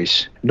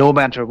enjoys. No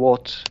matter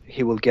what,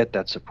 he will get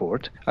that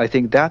support. I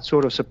think that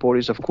sort of support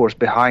is, of course,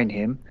 behind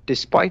him,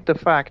 despite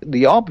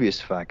the obvious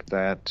fact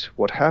that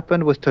what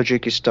happened with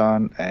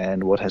Tajikistan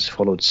and what has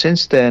followed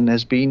since then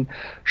has been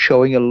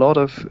showing a lot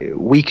of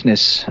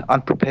weakness,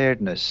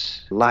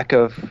 unpreparedness, lack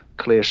of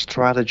clear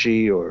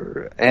strategy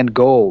or end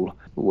goal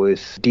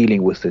with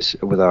dealing with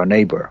our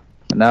neighbor.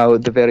 Now,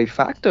 the very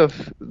fact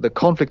of the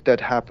conflict that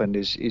happened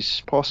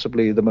is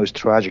possibly the most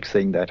tragic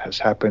thing that has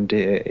happened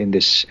in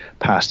this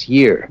past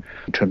year,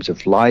 in terms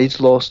of lives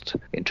lost,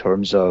 in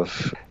terms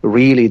of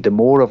really the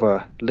more of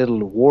a little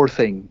war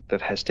thing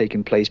that has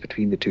taken place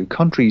between the two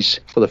countries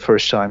for the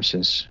first time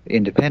since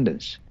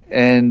independence.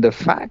 And the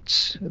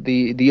facts,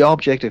 the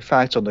objective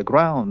facts on the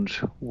ground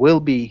will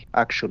be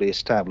actually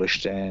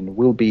established and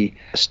will be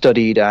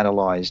studied,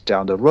 analyzed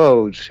down the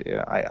road.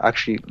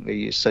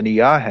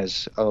 Sania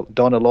has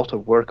done a lot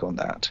of work on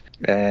that.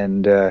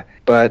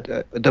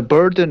 But the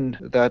burden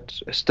that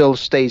still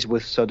stays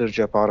with Sadr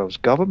Japarov's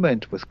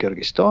government, with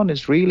Kyrgyzstan,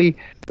 is really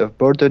the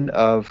burden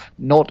of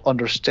not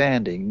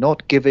understanding,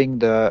 not giving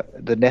the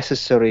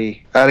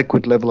necessary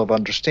adequate level of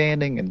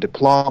understanding and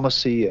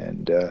diplomacy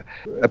and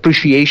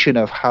appreciation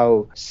of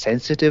how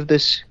sensitive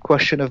this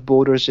question of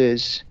borders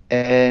is,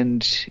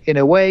 and in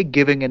a way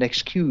giving an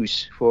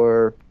excuse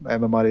for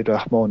Emomali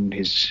Rahmon,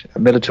 his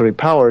military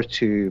power,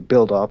 to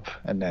build up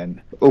and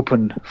then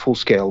open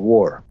full-scale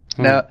war.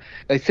 Now,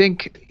 I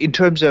think in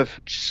terms of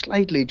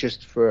slightly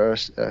just for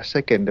a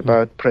second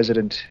about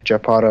President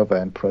Japarov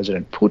and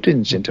President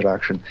Putin's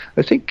interaction,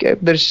 I think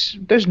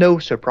there's no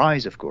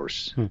surprise, of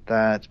course,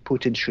 that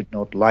Putin should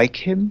not like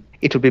him.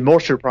 It would be more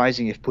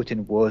surprising if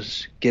Putin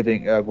was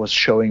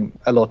showing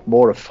a lot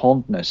more of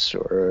fondness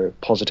or a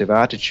positive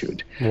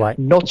attitude. Right.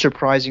 Not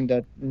surprising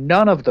that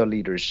none of the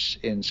leaders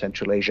in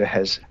Central Asia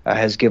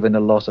has given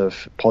a lot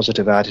of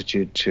positive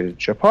attitude to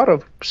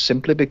Japarov,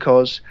 simply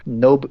because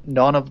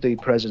none of the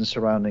presidents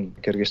surrounding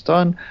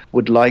Kyrgyzstan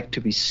would like to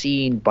be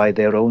seen by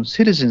their own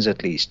citizens,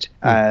 at least,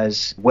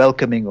 as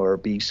welcoming or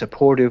being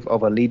supportive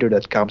of a leader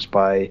that comes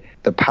by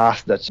the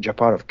path that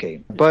Japarov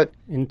came. But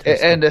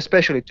and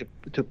especially to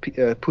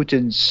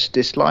Putin's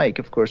dislike,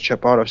 of course,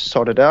 Japarov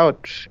started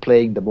out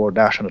playing the more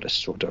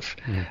nationalist sort of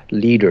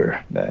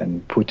leader,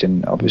 and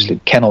Putin obviously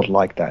cannot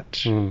like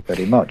that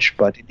very much.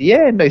 But in the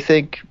end, I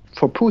think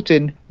for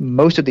Putin,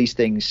 most of these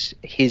things,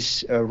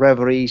 his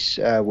reveries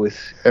with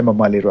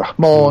Emomali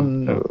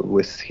Rahmon,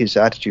 with his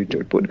attitude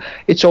toward Putin,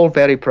 it's all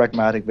very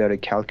pragmatic, very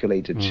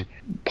calculated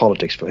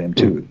politics for him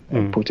too.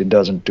 And Putin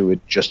doesn't do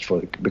it just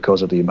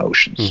because of the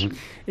emotions.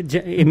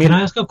 Can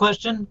I ask a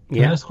question?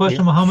 Can I ask a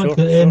question, Muhammad?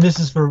 Sure. And this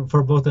is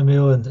for both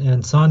Emil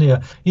and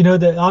Sania. You know,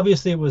 that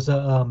obviously it was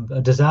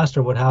a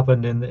disaster what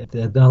happened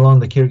along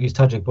the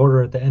Kyrgyz-Tajik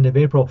border at the end of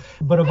April.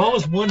 But I've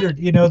always wondered,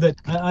 you know, that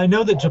I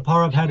know that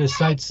Japarov had his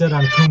sights set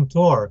on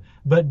Kumtor,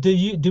 but do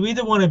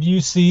either one of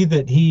you see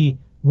that he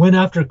went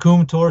after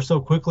Kumtor so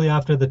quickly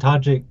after the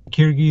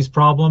Tajik-Kyrgyz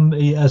problem?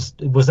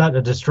 Was that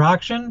a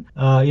distraction?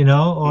 I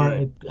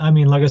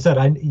mean, like I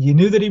said, you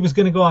knew that he was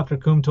going to go after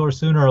Kumtor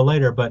sooner or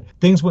later, but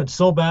things went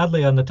so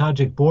badly on the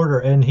Tajik border,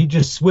 and he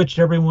just switched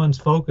everyone's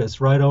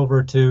focus right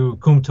over to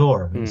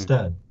Kumtor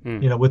instead,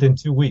 within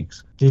 2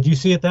 weeks. Did you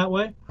see it that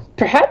way?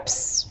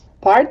 Perhaps.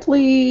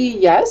 Partly,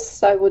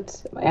 yes, I would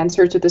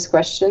answer to this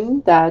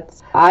question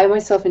that I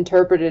myself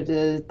interpreted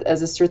it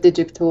as a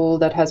strategic tool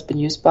that has been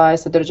used by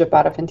Sadr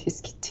Japarov and his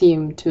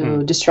team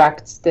to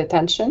distract the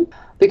attention.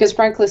 Because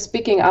frankly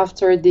speaking,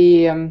 after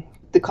the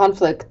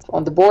conflict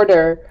on the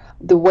border,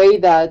 the way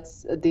that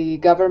the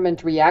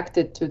government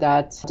reacted to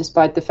that,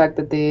 despite the fact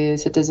that the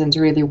citizens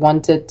really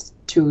wanted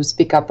to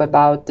speak up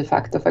about the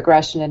fact of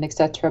aggression and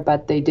etc.,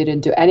 but they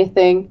didn't do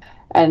anything.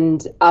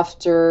 And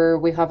after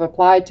we have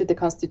applied to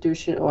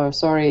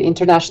the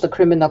International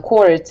Criminal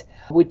Court,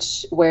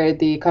 where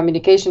the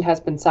communication has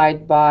been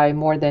signed by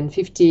more than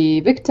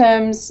 50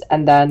 victims,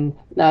 and then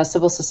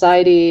civil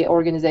society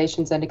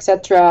organizations and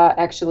etc.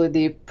 Actually,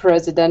 the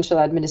presidential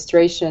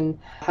administration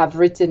have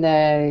written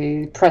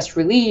a press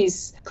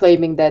release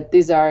claiming that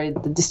these are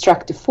the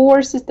destructive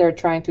forces, they're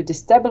trying to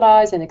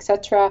destabilize and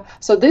etc.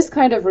 So this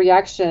kind of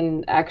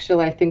reaction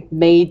actually, I think,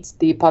 made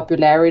the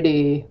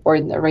popularity or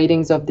the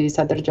ratings of the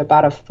Sadr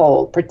Japarov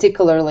fall,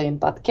 particularly in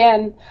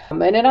Batken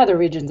and in other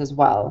regions as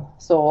well.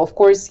 So of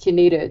course he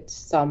needed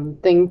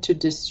something to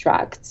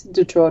distract,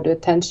 to draw the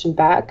attention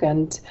back,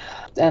 and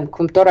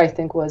Kumtor, I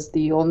think, was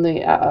the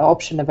only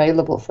option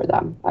available for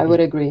them. I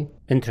would agree.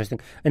 Interesting.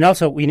 And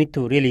also, we need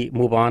to really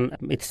move on.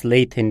 It's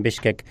late in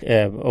Bishkek.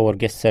 Our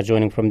guests are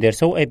joining from there.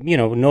 So,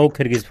 no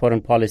Kyrgyz foreign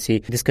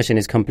policy discussion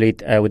is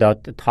complete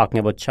without talking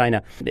about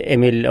China.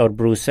 Emil or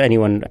Bruce,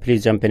 anyone,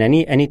 please jump in.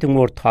 Anything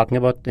worth talking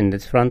about in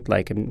this front,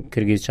 like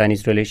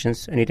Kyrgyz-Chinese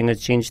relations? Anything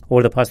has changed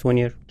over the past 1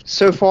 year?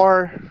 So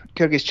far,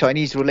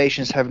 Kyrgyz-Chinese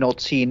relations have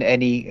not seen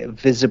any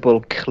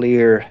visible,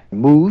 clear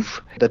move.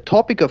 The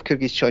topic of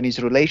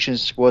Kyrgyz-Chinese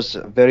relations was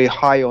very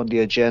high on the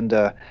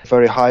agenda,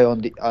 very high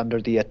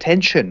under the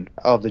attention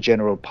of the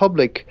general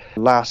public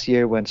last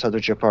year when Sadr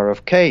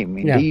Japarov came.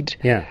 Indeed,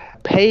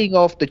 paying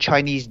off the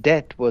Chinese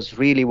debt was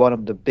really one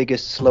of the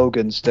biggest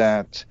slogans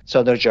that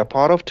Sadr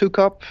Japarov took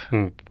up.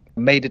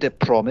 Made it a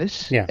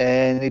promise,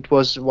 and it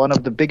was one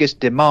of the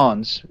biggest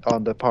demands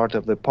on the part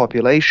of the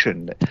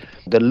population.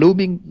 The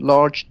looming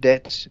large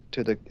debt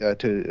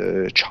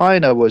to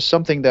China was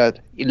something that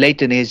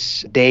late in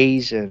his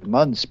days and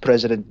months,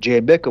 President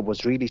Jebekov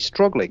was really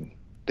struggling.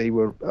 they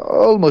were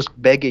almost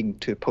begging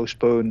to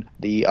postpone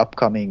the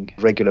upcoming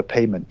regular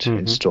payment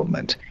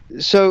installment.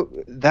 So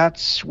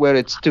that's where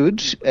it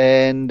stood.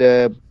 And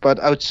but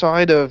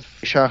outside of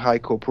Shanghai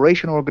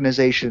Cooperation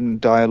Organization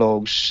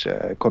dialogues,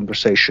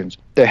 conversations,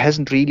 there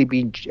hasn't really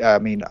been,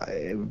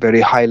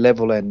 very high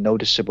level and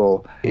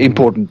noticeable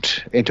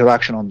important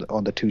interaction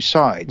on the two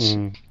sides.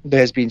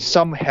 There's been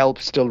some help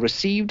still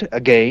received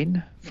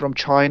again from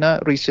China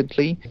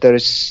recently. There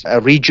is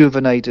a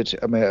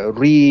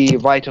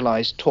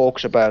revitalized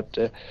talks about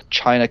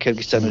China,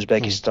 Kyrgyzstan,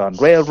 Uzbekistan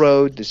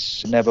railroad,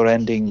 this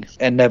never-ending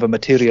and never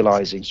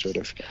materializing sort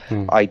of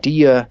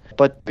idea.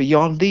 But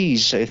beyond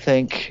these, I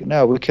think,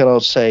 no, we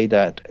cannot say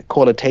that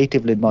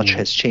qualitatively much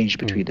has changed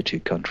between the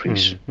two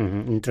countries.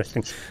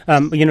 Interesting.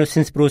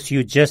 Since Bruce,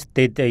 you just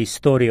did a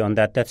story on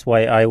that, that's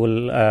why I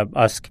will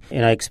ask,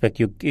 and I expect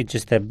you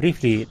just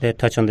briefly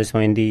touch on this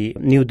one, in the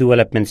new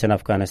developments in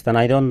Afghanistan.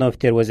 I don't know if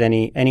there was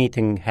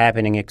anything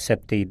happening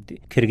except the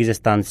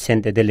Kyrgyzstan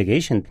sent a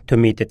delegation to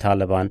meet the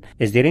Taliban.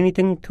 Is there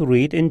anything to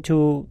read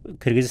into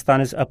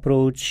Kyrgyzstan's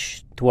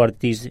approach toward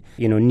these,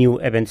 new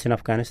events in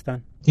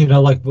Afghanistan?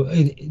 Like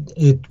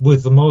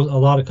with a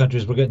lot of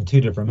countries, we're getting two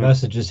different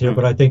messages here,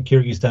 but I think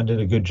Kyrgyzstan did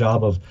a good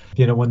job of,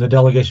 when the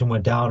delegation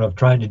went down, of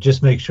trying to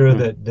just make sure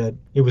that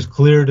it was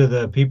clear to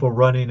the people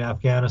running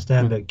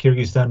Afghanistan that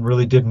Kyrgyzstan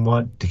really didn't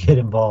want to get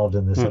involved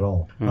in this at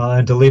all,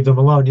 and to leave them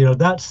alone.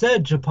 That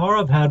said,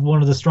 Japarov had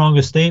one of the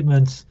strongest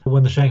statements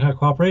when the Shanghai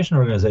Cooperation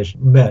Organization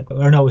met,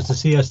 it was the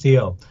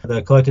CSTO,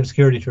 the Collective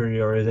Security Treaty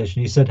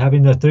Organization. He said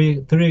having a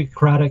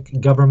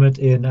theocratic government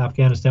in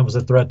Afghanistan was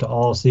a threat to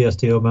all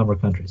CSTO member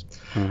countries.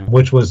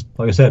 Which was,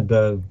 like I said,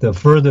 the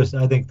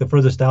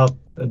furthest out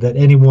that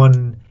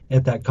anyone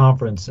at that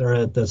conference or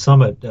at the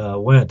summit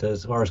went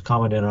as far as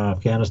commenting on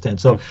Afghanistan.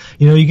 So,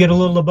 you get a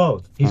little of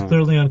both. He's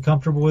clearly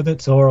uncomfortable with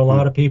it. So are a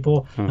lot of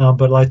people.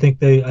 But I think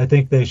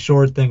they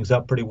shored things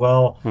up pretty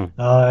well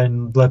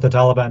and let the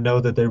Taliban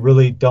know that they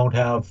really don't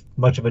have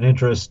much of an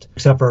interest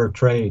except for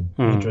trade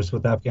interest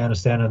with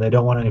Afghanistan, and they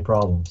don't want any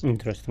problems.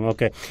 Interesting.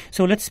 Okay.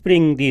 So let's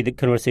bring the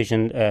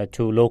conversation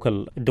to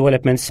local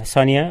developments.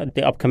 Sania,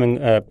 the upcoming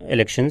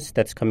elections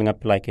that's coming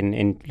up like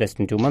in less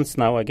than 2 months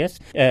now, I guess.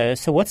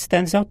 So what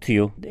stands out to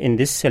you in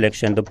this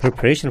election, the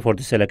preparation for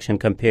this election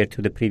compared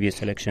to the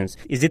previous elections?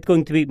 Is it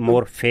going to be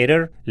more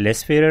fairer,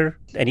 less fairer?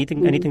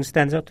 Anything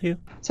stands out to you?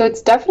 So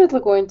it's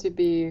definitely going to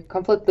be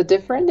completely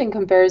different in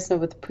comparison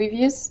with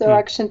previous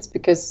elections,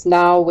 because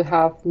now we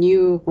have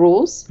new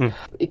rules,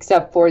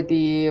 except for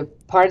the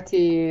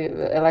party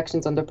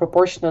elections on the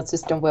proportional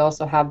system. We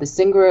also have the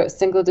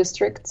single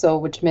district, so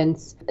which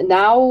means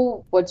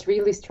now what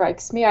really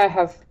strikes me, I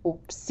have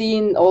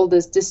seen all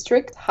these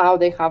districts, how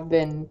they have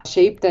been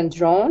shaped and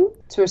drawn.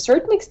 To a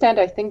certain extent,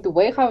 I think the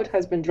way how it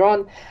has been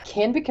drawn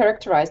can be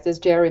characterized as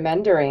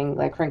gerrymandering,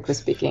 like frankly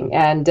speaking,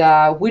 and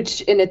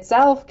which in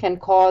itself can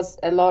cause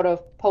a lot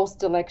of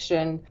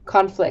post-election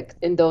conflict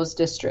in those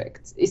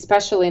districts,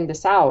 especially in the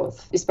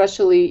south,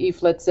 especially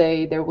if, let's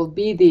say, there will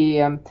be the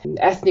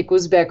ethnic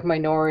Uzbek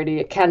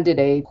minority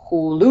candidate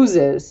who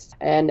loses.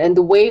 And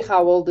the way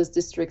how all these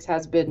districts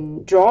has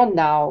been drawn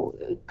now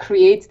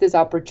creates this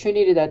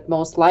opportunity that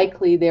most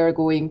likely they're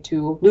going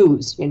to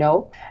lose,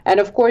 And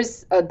of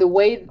course, the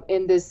way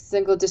in this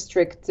single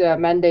district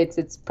mandates,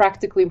 it's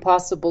practically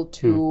impossible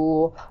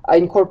to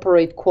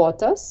incorporate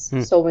quotas.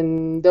 So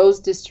in those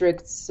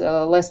districts,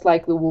 less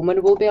likely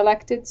women will be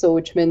elected, so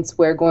which means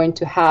we're going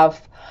to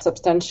have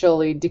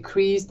substantially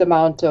decreased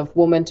amount of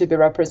women to be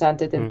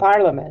represented in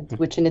parliament,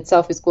 which in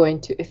itself is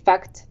going to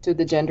affect to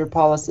the gender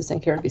policies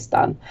in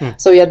Kyrgyzstan.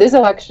 So these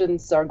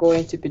elections are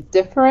going to be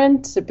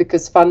different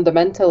because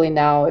fundamentally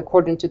now,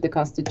 according to the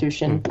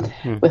constitution,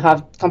 we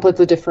have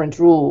completely different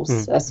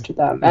rules as to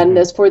them. And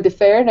as for the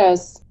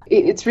fairness,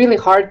 it's really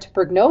hard to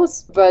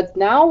prognose, but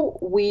now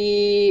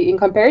in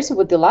comparison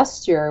with the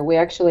last year, we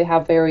actually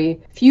have very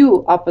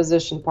few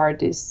opposition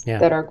parties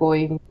that are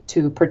going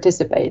to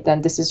participate,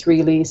 and this is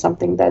really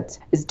something that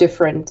is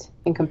different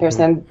in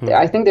comparison.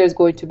 I think there's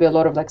going to be a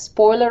lot of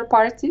spoiler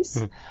parties,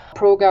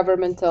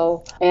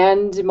 pro-governmental,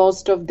 and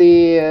most of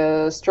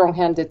the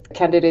strong-handed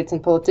candidates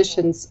and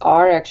politicians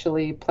are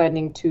actually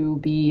planning to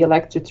be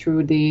elected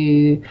through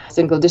the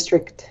single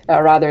district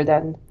rather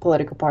than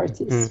political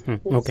parties.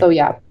 Okay. So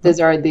these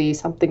are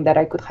something that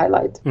I could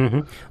highlight.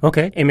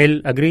 Okay,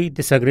 Emil, agree,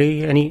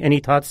 disagree?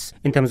 Any thoughts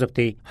in terms of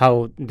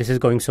how this is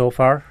going so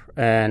far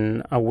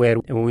and where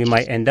we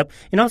might end up?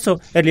 And also,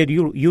 earlier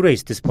you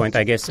raised this point,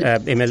 I guess,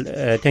 Emil,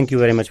 thank you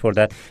very much for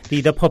that.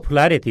 The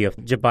popularity of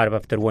Japarov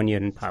after 1 year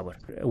in power,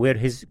 where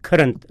his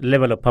current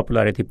level of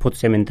popularity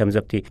puts him in terms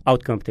of the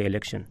outcome of the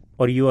election,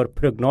 or your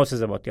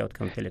prognosis about the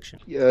outcome of the election?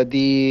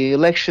 The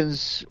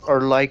elections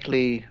are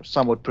likely,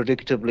 somewhat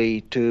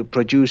predictably, to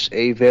produce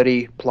a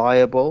very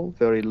pliable,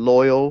 very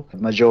loyal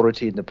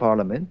majority in the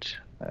parliament.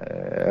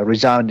 A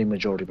resounding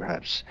majority,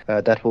 perhaps,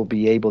 that will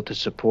be able to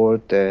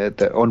support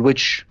on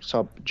which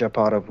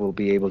Japarov will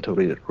be able to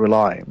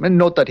rely. And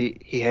not that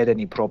he had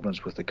any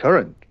problems with the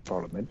current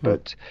parliament,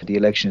 but the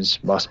elections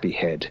must be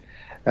had.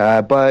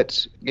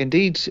 But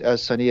indeed,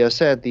 as Sania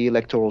said, the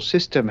electoral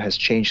system has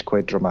changed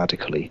quite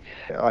dramatically.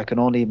 I can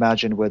only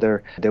imagine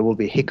whether there will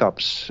be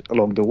hiccups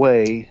along the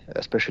way,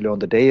 especially on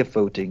the day of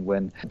voting,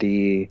 when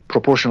the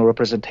proportional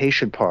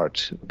representation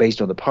part,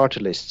 based on the party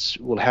lists,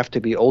 will have to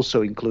be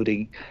also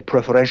including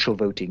preferential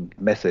voting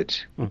method,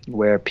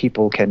 where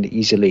people can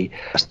easily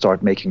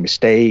start making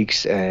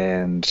mistakes,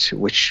 and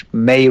which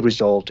may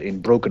result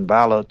in broken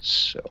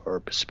ballots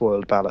or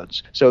spoiled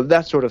ballots. So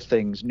that sort of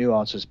things,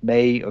 nuances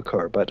may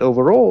occur. But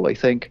overall, I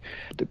think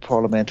the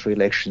parliamentary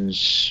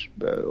elections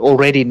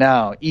already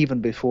now, even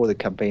before the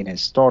campaign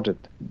has started,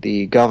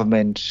 the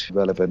government,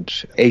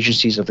 relevant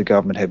agencies of the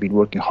government have been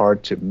working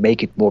hard to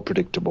make it more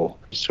predictable,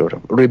 sort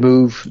of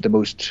remove the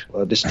most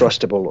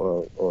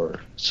distrustable or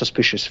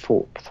suspicious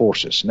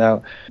forces.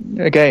 Now,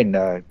 again,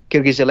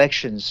 Kyrgyz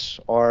elections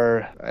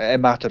are a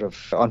matter of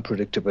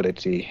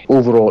unpredictability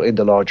overall in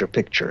the larger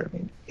picture. I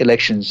mean,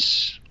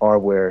 elections are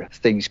where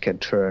things can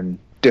turn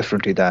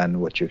differently than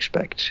what you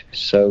expect.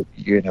 So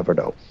you never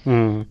know.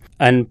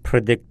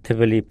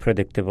 Unpredictably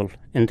predictable.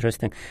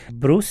 Interesting.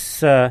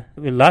 Bruce,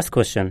 last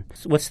question.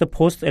 What's the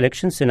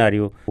post-election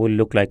scenario will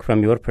look like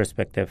from your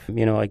perspective?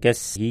 I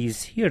guess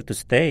he's here to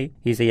stay.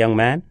 He's a young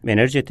man,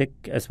 energetic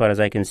as far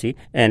as I can see,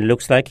 and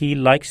looks like he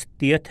likes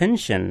the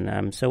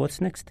attention. So what's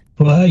next?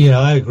 Well,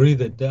 I agree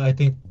that I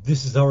think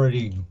this is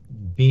already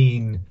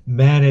being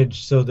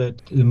managed so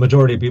that the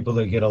majority of people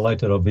that get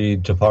elected will be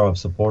Japarov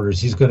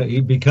supporters. He's going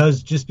to,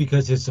 because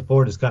his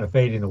support is kind of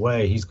fading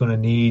away, he's going to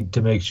need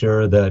to make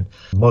sure that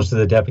most of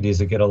the deputies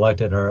that get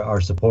elected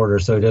are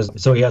supporters. So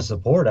he has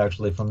support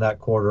actually from that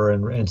quarter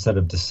instead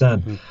of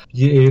dissent. But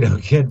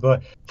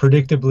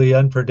predictably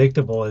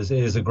unpredictable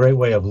is a great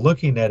way of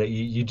looking at it.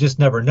 You just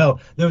never know.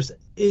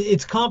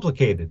 It's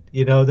complicated,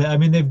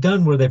 they've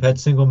done where they've had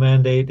single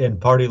mandate and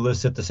party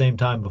lists at the same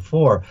time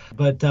before.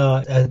 But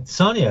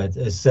Sonia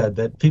has said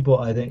that people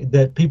are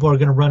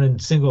going to run in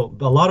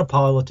a lot of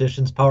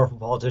powerful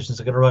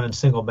politicians are going to run in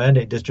single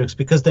mandate districts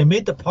because they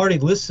made the party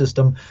list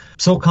system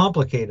so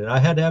complicated. I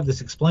had to have this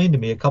explained to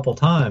me a couple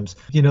times,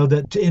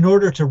 that in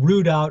order to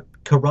root out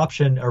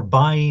corruption or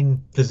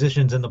buying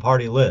positions in the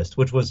party list,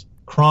 which was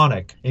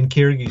chronic in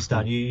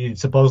Kyrgyzstan. You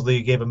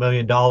supposedly gave $1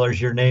 million,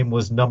 your name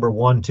was number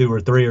 1, 2, or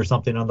 3 or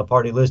something on the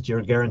party list,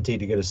 you're guaranteed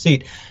to get a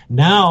seat.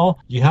 Now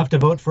you have to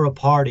vote for a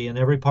party, and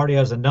every party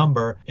has a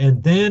number,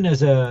 and then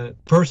as a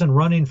person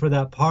running for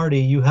that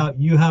party, you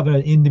have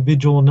an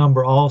individual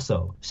number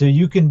also. So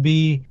you can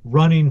be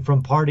running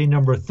from party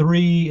number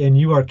 3 and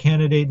you are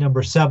candidate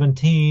number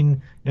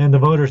 17, and the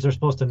voters are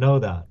supposed to know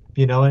that.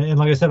 And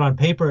like I said, on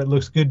paper, it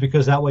looks good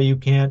because that way you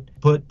can't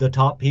put the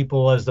top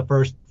people as the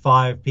first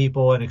 5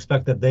 people and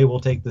expect that they will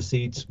take the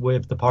seats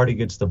if the party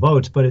gets the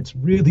votes. But it's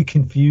really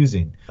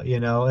confusing,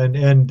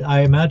 and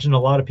I imagine a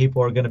lot of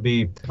people are going to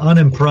be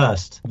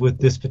unimpressed with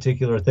this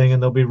particular thing,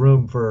 and there'll be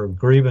room for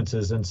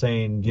grievances and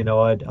saying,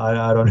 I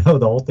don't know,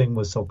 the whole thing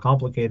was so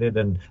complicated.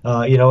 And,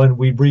 and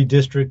we did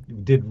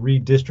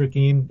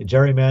redistricting,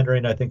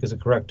 gerrymandering, I think is a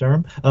correct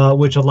term,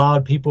 which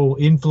allowed people,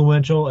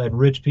 influential and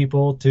rich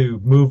people, to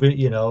move it,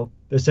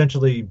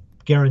 essentially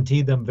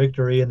guaranteed them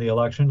victory in the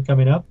election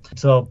coming up.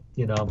 So,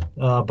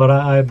 but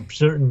I'm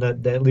certain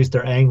that at least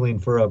they're angling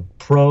for a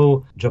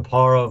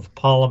pro-Japarov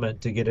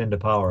parliament to get into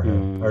power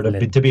here, or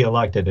to be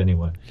elected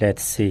anyway.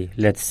 Let's see.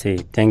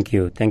 Thank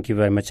you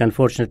very much.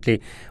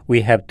 Unfortunately,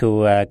 we have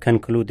to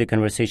conclude the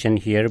conversation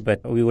here,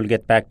 but we will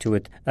get back to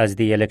it as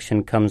the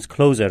election comes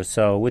closer.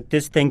 So with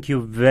this, thank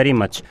you very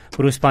much.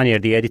 Bruce Pannier,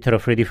 the editor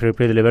of Ready for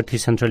Repeal Liberty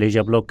Central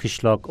Asia blog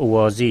Qishloq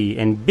Owazi.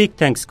 And big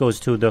thanks goes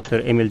to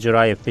Dr. Emil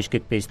Jurayev,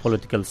 Bishkek-based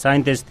political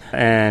scientist,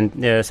 and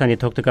Sania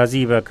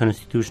Toktagazieva,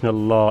 constitutional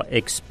law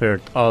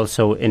expert,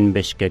 also in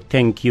Bishkek.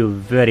 Thank you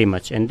very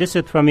much. And this is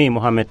it from me,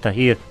 Muhammad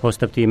Tahir,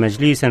 host of the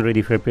Majlis and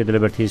Ready for Repeal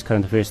Liberty's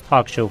current affairs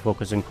talk show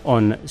focusing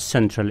on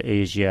Central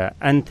Asia.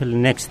 Until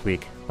next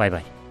week,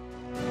 bye-bye.